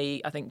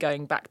certainly, I think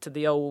going back to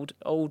the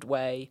old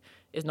way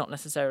is not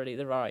necessarily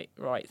the right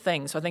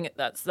thing. So I think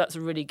that's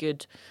a really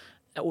good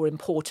or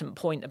important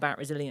point about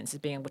resilience is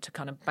being able to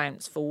kind of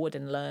bounce forward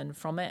and learn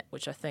from it,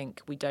 which I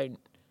think we don't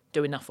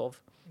do enough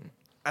of.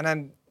 And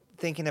I'm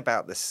thinking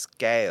about the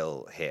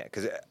scale here,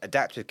 because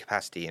adaptive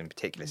capacity in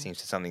particular seems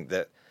to something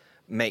that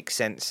makes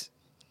sense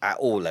at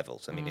all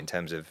levels. I mean, in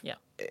terms of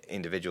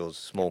individuals,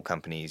 small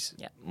companies,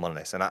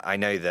 monoliths. And I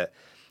know that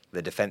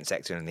the defence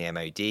sector and the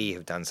MOD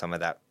have done some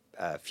of that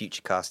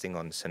future casting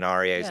on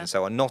scenarios and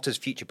so on, not as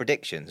future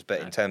predictions,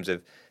 but in terms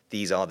of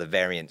these are the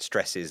variant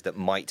stresses that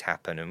might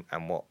happen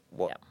and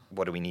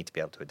what do we need to be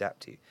able to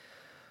adapt to.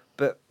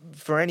 But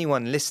for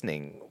anyone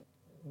listening,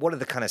 what are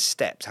the kind of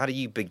steps? How do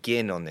you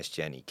begin on this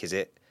journey? Because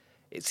it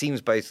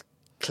seems both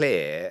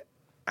clear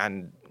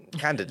and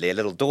candidly a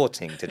little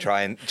daunting to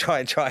try and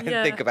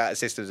think about a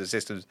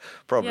systems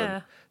problem.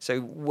 Yeah.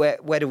 So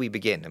where do we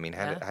begin? I mean,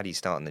 how do you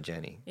start on the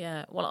journey?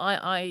 Yeah, well,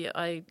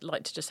 I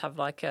like to just have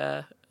like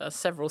a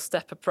several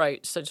step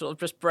approach, so sort of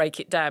just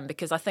break it down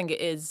because I think it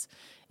is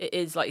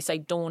like you say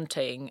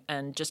daunting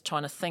and just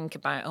trying to think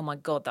about, oh my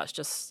God, that's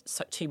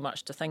just too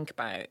much to think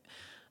about.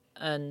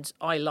 And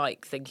I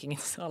like thinking,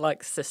 I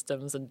like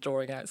systems and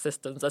drawing out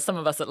systems. There's some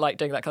of us that like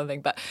doing that kind of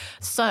thing. But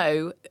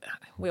so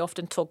we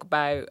often talk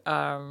about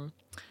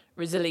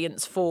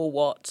resilience for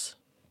what,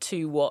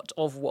 to what,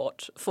 of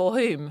what, for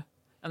whom.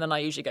 And then I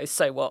usually go,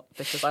 so what,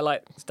 because I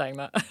like saying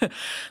that.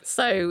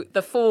 So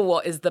the for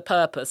what is the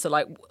purpose. So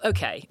like,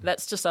 okay,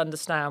 let's just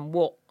understand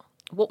what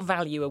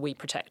value are we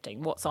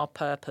protecting? What's our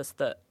purpose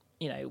that,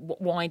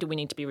 why do we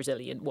need to be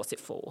resilient? What's it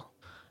for?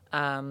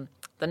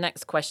 The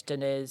next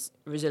question is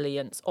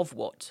resilience of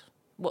what?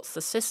 What's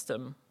the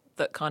system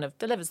that kind of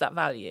delivers that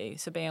value?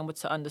 So being able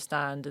to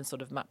understand and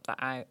sort of map that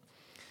out.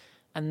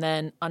 And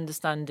then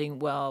understanding,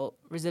 well,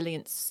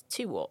 resilience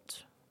to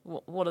what?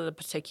 what are the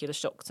particular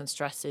shocks and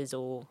stresses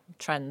or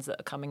trends that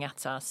are coming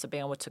at us, so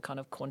being able to kind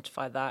of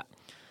quantify that.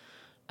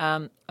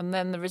 And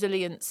then the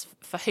resilience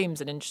for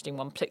whom's an interesting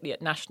one, particularly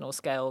at national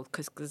scale,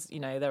 because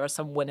there are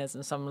some winners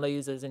and some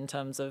losers in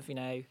terms of,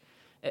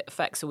 it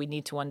affects, so we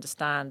need to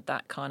understand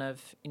that kind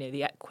of,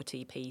 the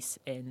equity piece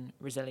in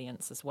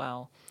resilience as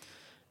well.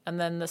 And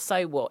then the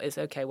so what is,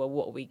 okay, well,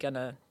 what are we going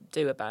to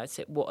do about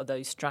it? What are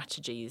those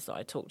strategies that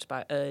I talked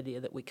about earlier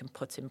that we can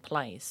put in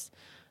place?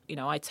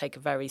 I take a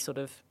very sort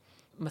of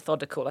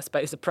methodical, I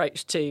suppose,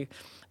 approach to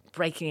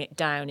breaking it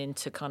down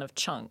into kind of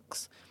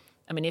chunks.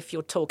 I mean, if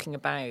you're talking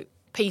about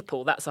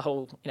people, that's a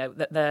whole,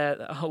 they're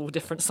a whole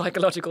different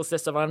psychological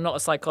system. I'm not a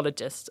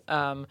psychologist,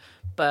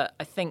 but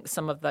I think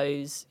some of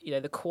those,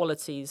 the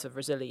qualities of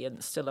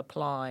resilience still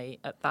apply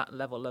at that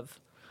level of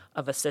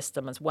a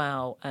system as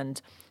well.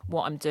 And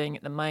what I'm doing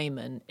at the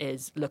moment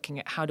is looking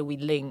at how do we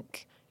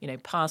link,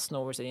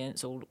 personal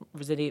resilience or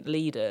resilient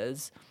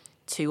leaders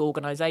to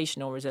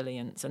organisational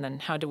resilience, and then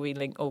how do we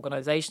link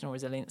organisational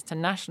resilience to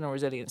national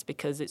resilience,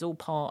 because it's all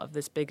part of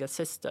this bigger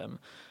system.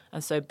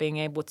 And so being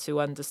able to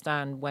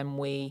understand when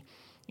we,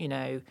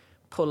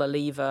 pull a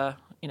lever,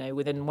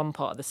 within one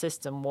part of the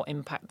system, what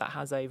impact that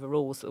has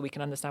overall, so that we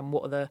can understand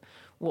what are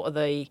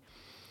the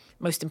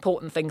most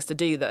important things to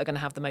do that are going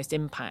to have the most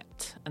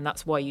impact. And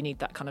that's why you need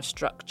that kind of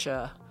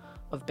structure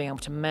of being able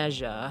to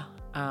measure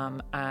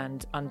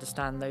and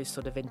understand those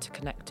sort of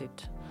interconnected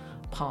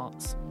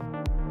parts.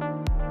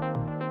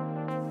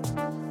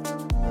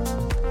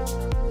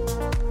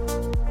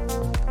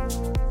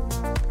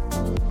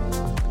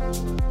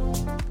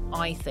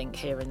 I think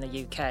here in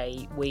the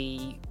UK,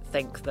 we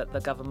think that the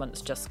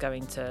government's just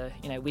going to,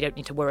 we don't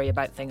need to worry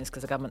about things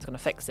because the government's going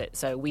to fix it.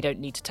 So we don't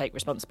need to take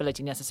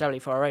responsibility necessarily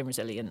for our own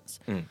resilience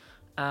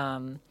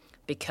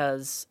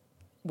because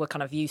we're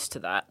kind of used to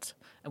that.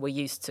 And we're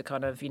used to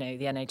kind of, the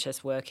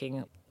NHS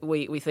working.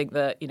 We think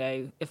that,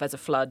 if there's a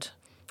flood,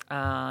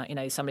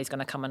 somebody's going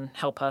to come and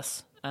help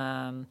us.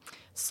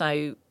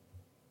 So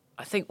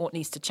I think what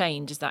needs to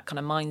change is that kind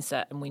of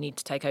mindset, and we need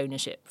to take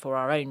ownership for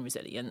our own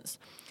resilience.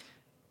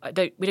 We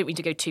don't need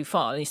to go too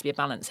far. There needs to be a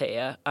balance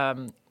here.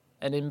 And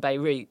in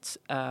Beirut,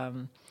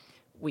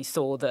 we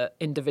saw that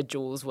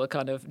individuals were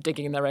kind of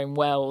digging in their own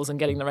wells and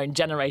getting their own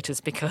generators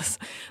because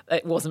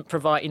it wasn't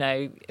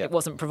it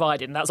wasn't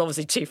provided. And that's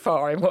obviously too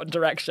far in one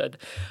direction.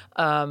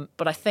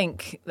 But I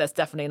think there's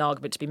definitely an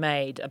argument to be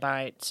made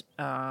about,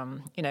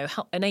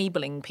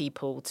 enabling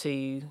people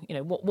to,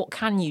 what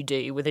can you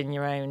do within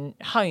your own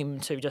home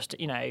to just,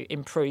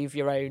 improve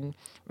your own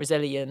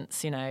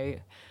resilience,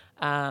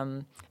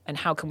 and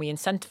how can we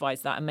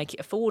incentivise that and make it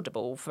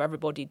affordable for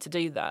everybody to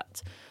do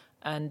that?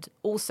 And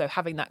also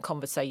having that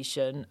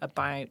conversation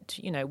about,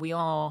 we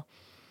are,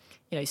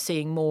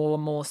 seeing more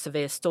and more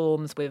severe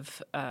storms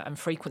with and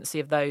frequency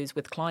of those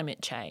with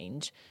climate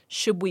change.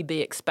 Should we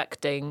be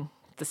expecting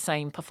the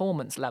same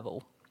performance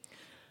level?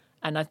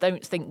 And I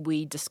don't think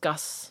we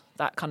discuss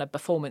that kind of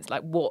performance,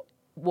 like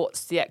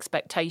what's the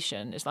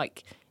expectation? It's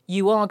like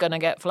you are going to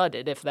get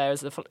flooded if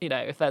there's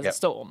a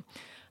storm.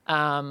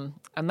 And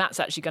that's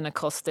actually going to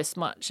cost this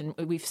much. And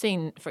we've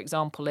seen, for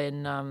example,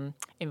 in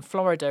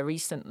Florida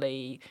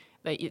recently,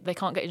 they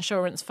can't get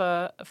insurance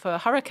for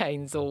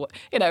hurricanes, or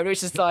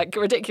which is like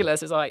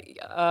ridiculous. It's like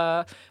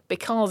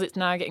because it's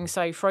now getting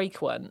so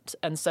frequent,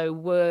 and so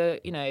we're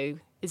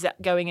is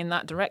that going in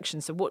that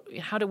direction? So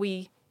how do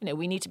we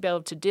we need to be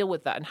able to deal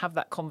with that and have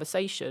that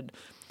conversation.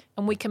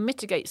 And we can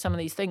mitigate some of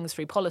these things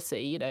through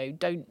policy,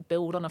 don't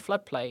build on a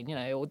floodplain,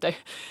 or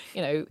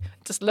don't,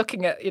 just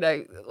looking at,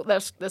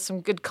 there's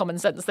some good common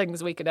sense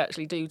things we could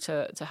actually do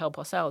to help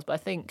ourselves. But I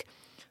think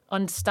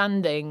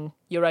understanding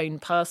your own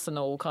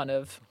personal kind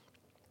of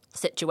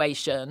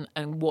situation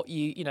and what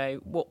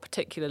what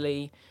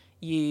particularly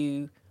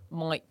you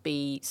might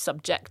be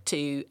subject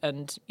to,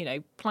 and,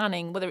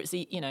 planning, whether it's,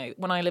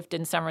 when I lived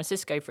in San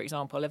Francisco, for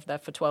example, I lived there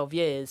for 12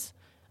 years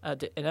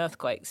in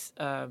earthquakes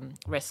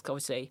risk,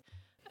 obviously.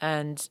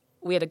 And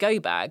we had a go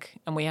bag,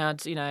 and we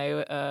had,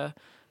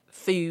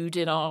 food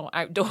in our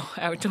outdoor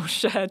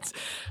sheds.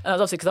 And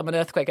that's obviously because I'm an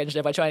earthquake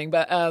engineer by training.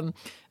 But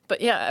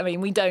yeah, I mean,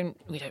 we don't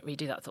really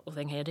do that sort of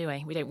thing here, do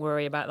we? We don't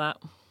worry about that.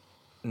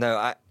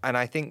 No, and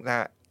I think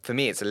that for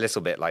me, it's a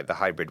little bit like the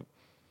hybrid.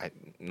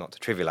 Not to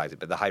trivialise it,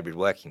 but the hybrid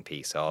working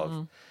piece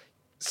of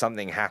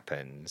something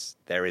happens.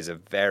 There is a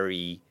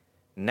very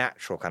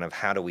natural kind of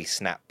how do we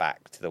snap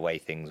back to the way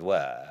things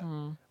were,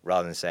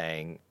 rather than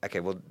saying, okay,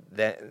 well,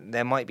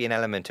 there might be an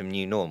element of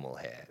new normal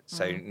here.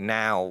 So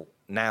now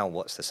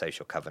what's the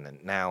social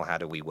covenant? Now how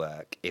do we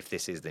work if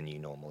this is the new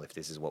normal, if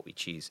this is what we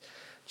choose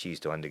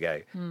to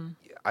undergo?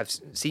 I've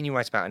seen you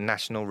write about a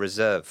national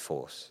reserve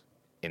force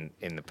in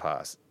the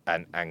past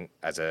and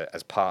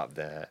as part of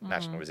the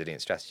National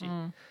Resilience Strategy.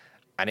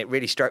 And it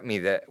really struck me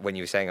that when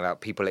you were saying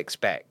about people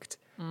expect,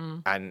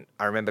 and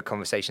I remember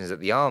conversations that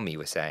the army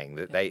were saying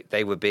that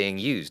they were being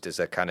used as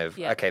a kind of,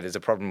 okay, there's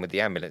a problem with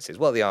the ambulances.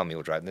 Well, the army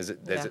will drive them.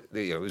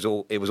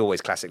 It was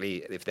always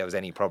classically, if there was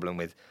any problem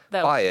with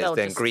fires,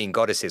 then green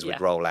goddesses would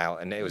roll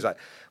out. And it was like,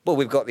 well,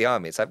 we've got the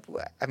army. It's like,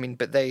 I mean,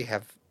 but they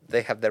have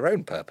they have their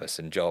own purpose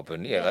and job,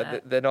 and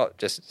like, they're not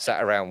just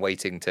sat around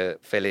waiting to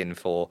fill in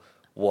for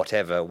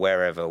whatever,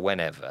 wherever,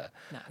 whenever.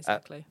 No,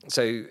 exactly.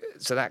 So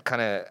that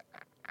kind of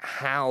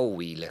how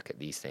we look at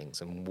these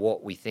things and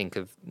what we think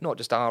of not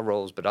just our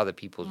roles but other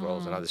people's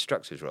roles and other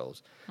structures'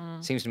 roles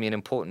seems to me an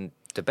important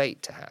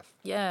debate to have.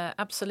 Yeah,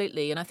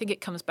 absolutely. And I think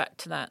it comes back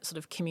to that sort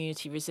of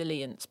community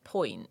resilience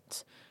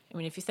point. I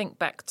mean, if you think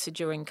back to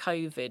during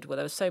COVID, where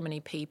there were so many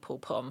people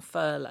put on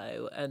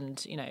furlough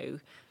and,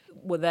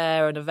 were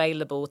there and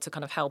available to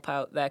kind of help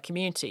out their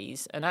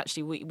communities. And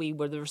actually, we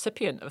were the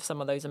recipient of some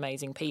of those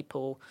amazing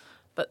people.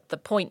 But the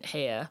point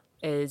here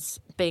is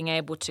being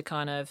able to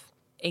kind of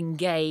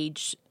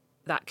engage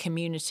that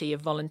community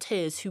of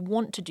volunteers who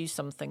want to do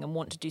something and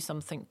want to do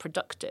something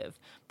productive.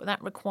 But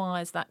that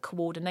requires that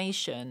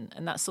coordination.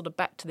 And that's sort of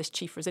back to this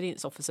Chief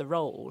Resilience Officer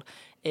role,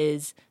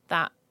 is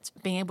that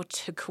being able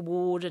to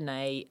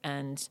coordinate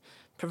and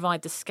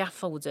provide the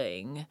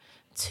scaffolding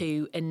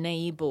to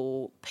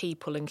enable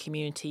people and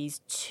communities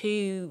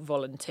to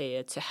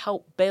volunteer, to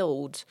help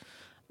build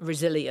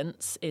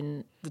resilience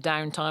in the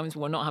down times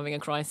when we're not having a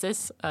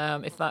crisis,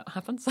 if that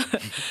happens,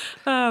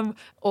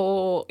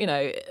 or,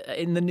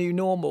 in the new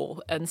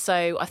normal. And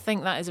so I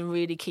think that is a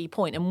really key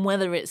point. And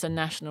whether it's a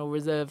National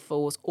Reserve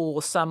Force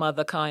or some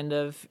other kind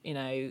of,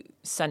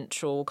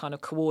 central kind of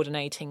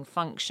coordinating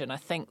function, I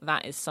think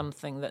that is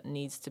something that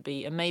needs to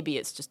be, and maybe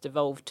it's just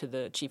devolved to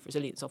the Chief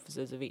Resilience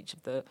Officers of each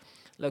of the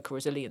local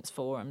resilience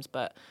forums,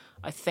 but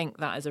I think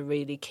that is a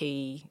really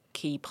key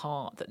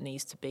part that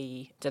needs to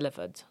be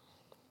delivered.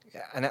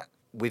 Yeah, and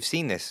we've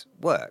seen this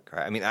work,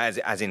 right? I mean,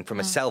 as in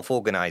from a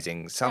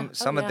self-organising, some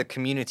of the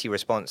community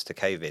response to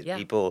COVID,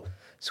 people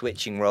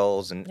switching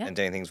roles and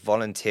doing things,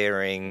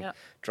 volunteering,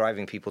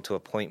 driving people to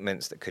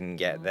appointments that couldn't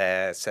get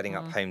there, setting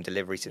up home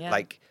delivery.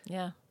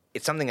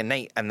 It's something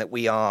innate and that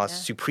we are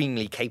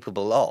supremely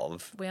capable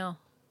of.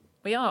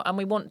 We are, and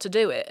we want to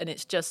do it, and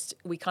it's just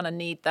we kind of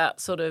need that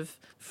sort of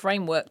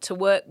framework to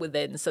work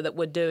within, so that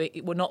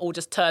we're not all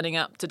just turning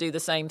up to do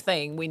the same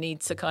thing. We need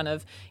to kind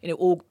of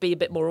all be a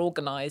bit more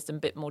organised and a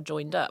bit more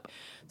joined up.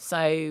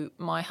 So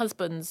my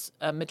husband's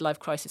midlife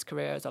crisis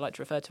career, as I like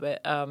to refer to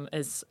it,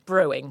 is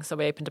brewing. So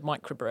we opened a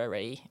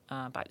microbrewery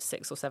about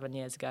 6 or 7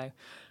 years ago,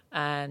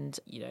 and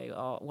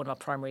one of our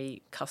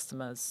primary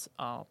customers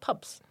are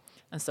pubs.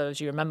 And so,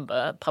 as you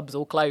remember, pubs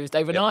all closed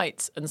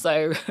overnight. Yep. And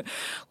so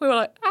we were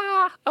like,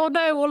 oh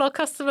no, all our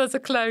customers are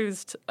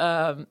closed.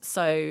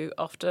 So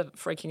after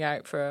freaking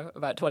out for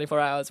about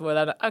 24 hours, we're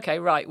then, okay,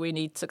 right, we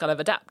need to kind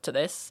of adapt to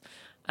this.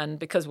 And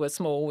because we're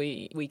small,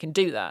 we can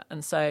do that.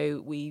 And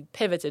so we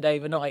pivoted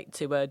overnight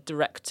to a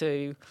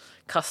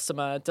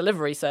direct-to-customer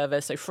delivery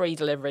service, so free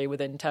delivery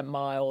within 10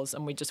 miles.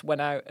 And we just went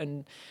out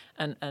and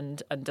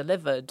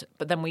delivered.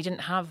 But then we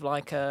didn't have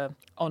like a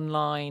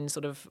online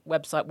sort of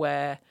website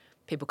where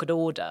people could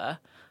order,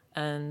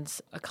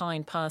 and a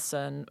kind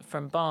person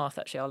from Bath,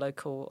 actually our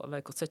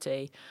local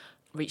city,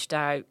 reached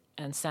out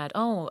and said,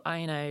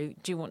 do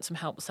you want some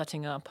help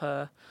setting up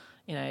a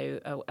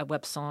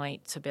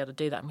website to be able to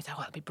do that? And we thought,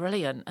 that'd be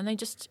brilliant. And they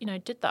just,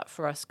 did that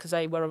for us because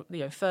they were,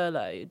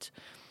 furloughed.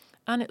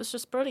 And it was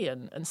just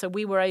brilliant. And so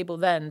we were able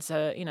then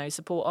to,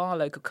 support our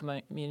local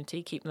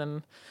community, keep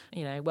them,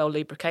 well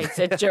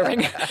lubricated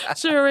during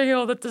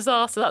all the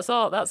disaster.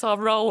 That's our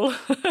role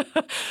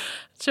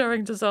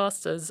during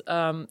disasters,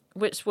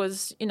 which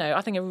was,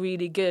 I think a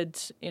really good,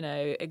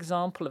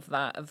 example of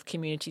that, of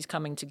communities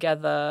coming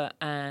together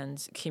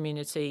and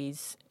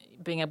communities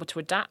being able to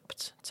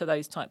adapt to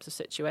those types of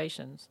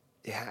situations.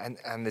 Yeah,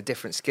 and the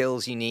different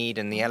skills you need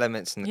and the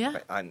elements. And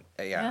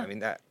I mean,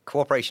 that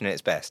cooperation at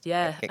its best.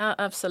 Yeah,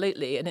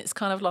 absolutely. And it's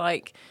kind of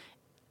like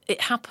it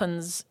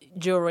happens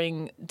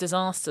during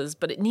disasters,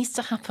 but it needs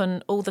to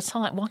happen all the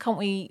time. Why can't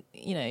we,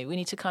 we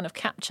need to kind of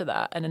capture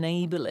that and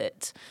enable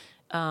it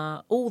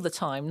all the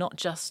time, not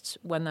just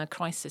when a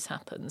crisis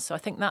happens. So I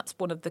think that's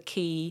one of the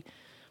key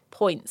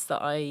points that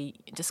I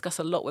discuss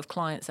a lot with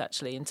clients,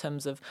 actually, in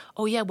terms of,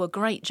 we're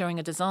great during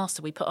a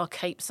disaster. We put our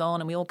capes on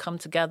and we all come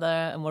together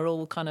and we're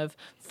all kind of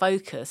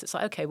focused. It's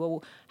like, okay,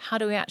 well, how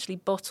do we actually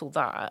bottle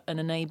that and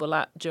enable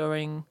that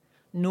during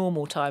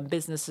normal time,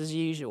 business as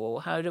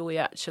usual? How do we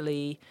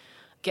actually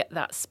get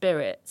that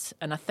spirit?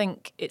 And I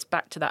think it's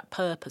back to that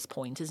purpose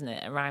point, isn't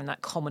it, around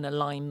that common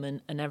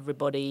alignment and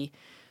everybody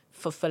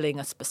fulfilling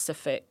a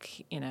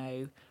specific,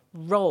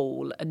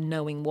 role and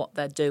knowing what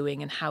they're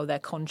doing and how they're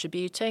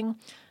contributing.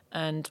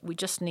 And we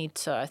just need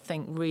to, I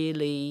think,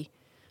 really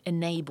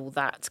enable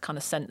that kind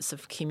of sense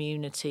of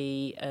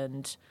community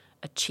and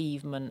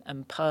achievement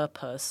and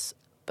purpose,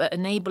 but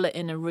enable it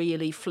in a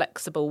really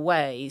flexible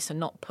way. So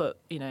not put,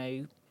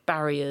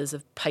 barriers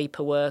of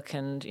paperwork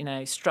and,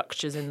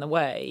 structures in the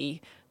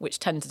way, which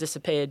tend to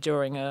disappear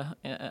during a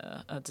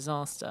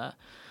disaster.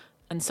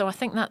 And so I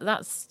think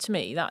that's, to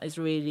me, that is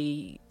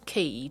really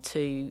key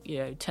to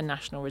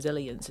national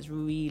resilience, is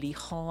really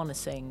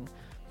harnessing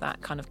that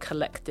kind of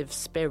collective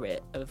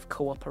spirit of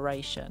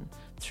cooperation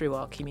through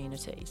our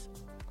communities.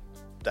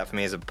 That for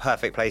me is a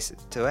perfect place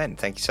to end.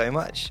 Thank you so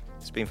much.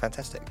 It's been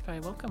fantastic. Very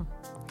welcome.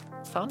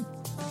 Fun.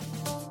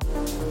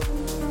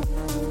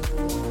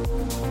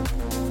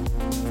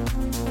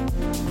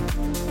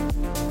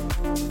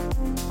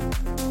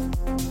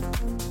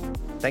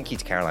 Thank you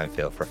to Caroline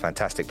Field for a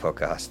fantastic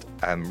podcast.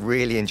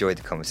 Really enjoyed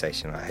the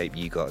conversation. I hope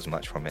you got as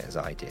much from it as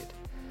I did.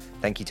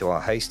 Thank you to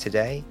our host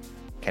today,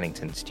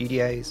 Kennington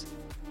Studios,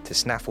 to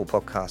Snaffle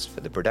Podcast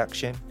for the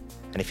production.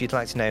 And if you'd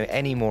like to know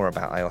any more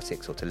about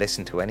Iotics or to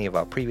listen to any of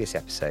our previous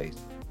episodes,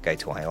 go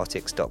to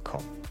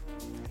iotics.com.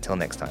 Until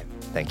next time,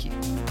 thank you.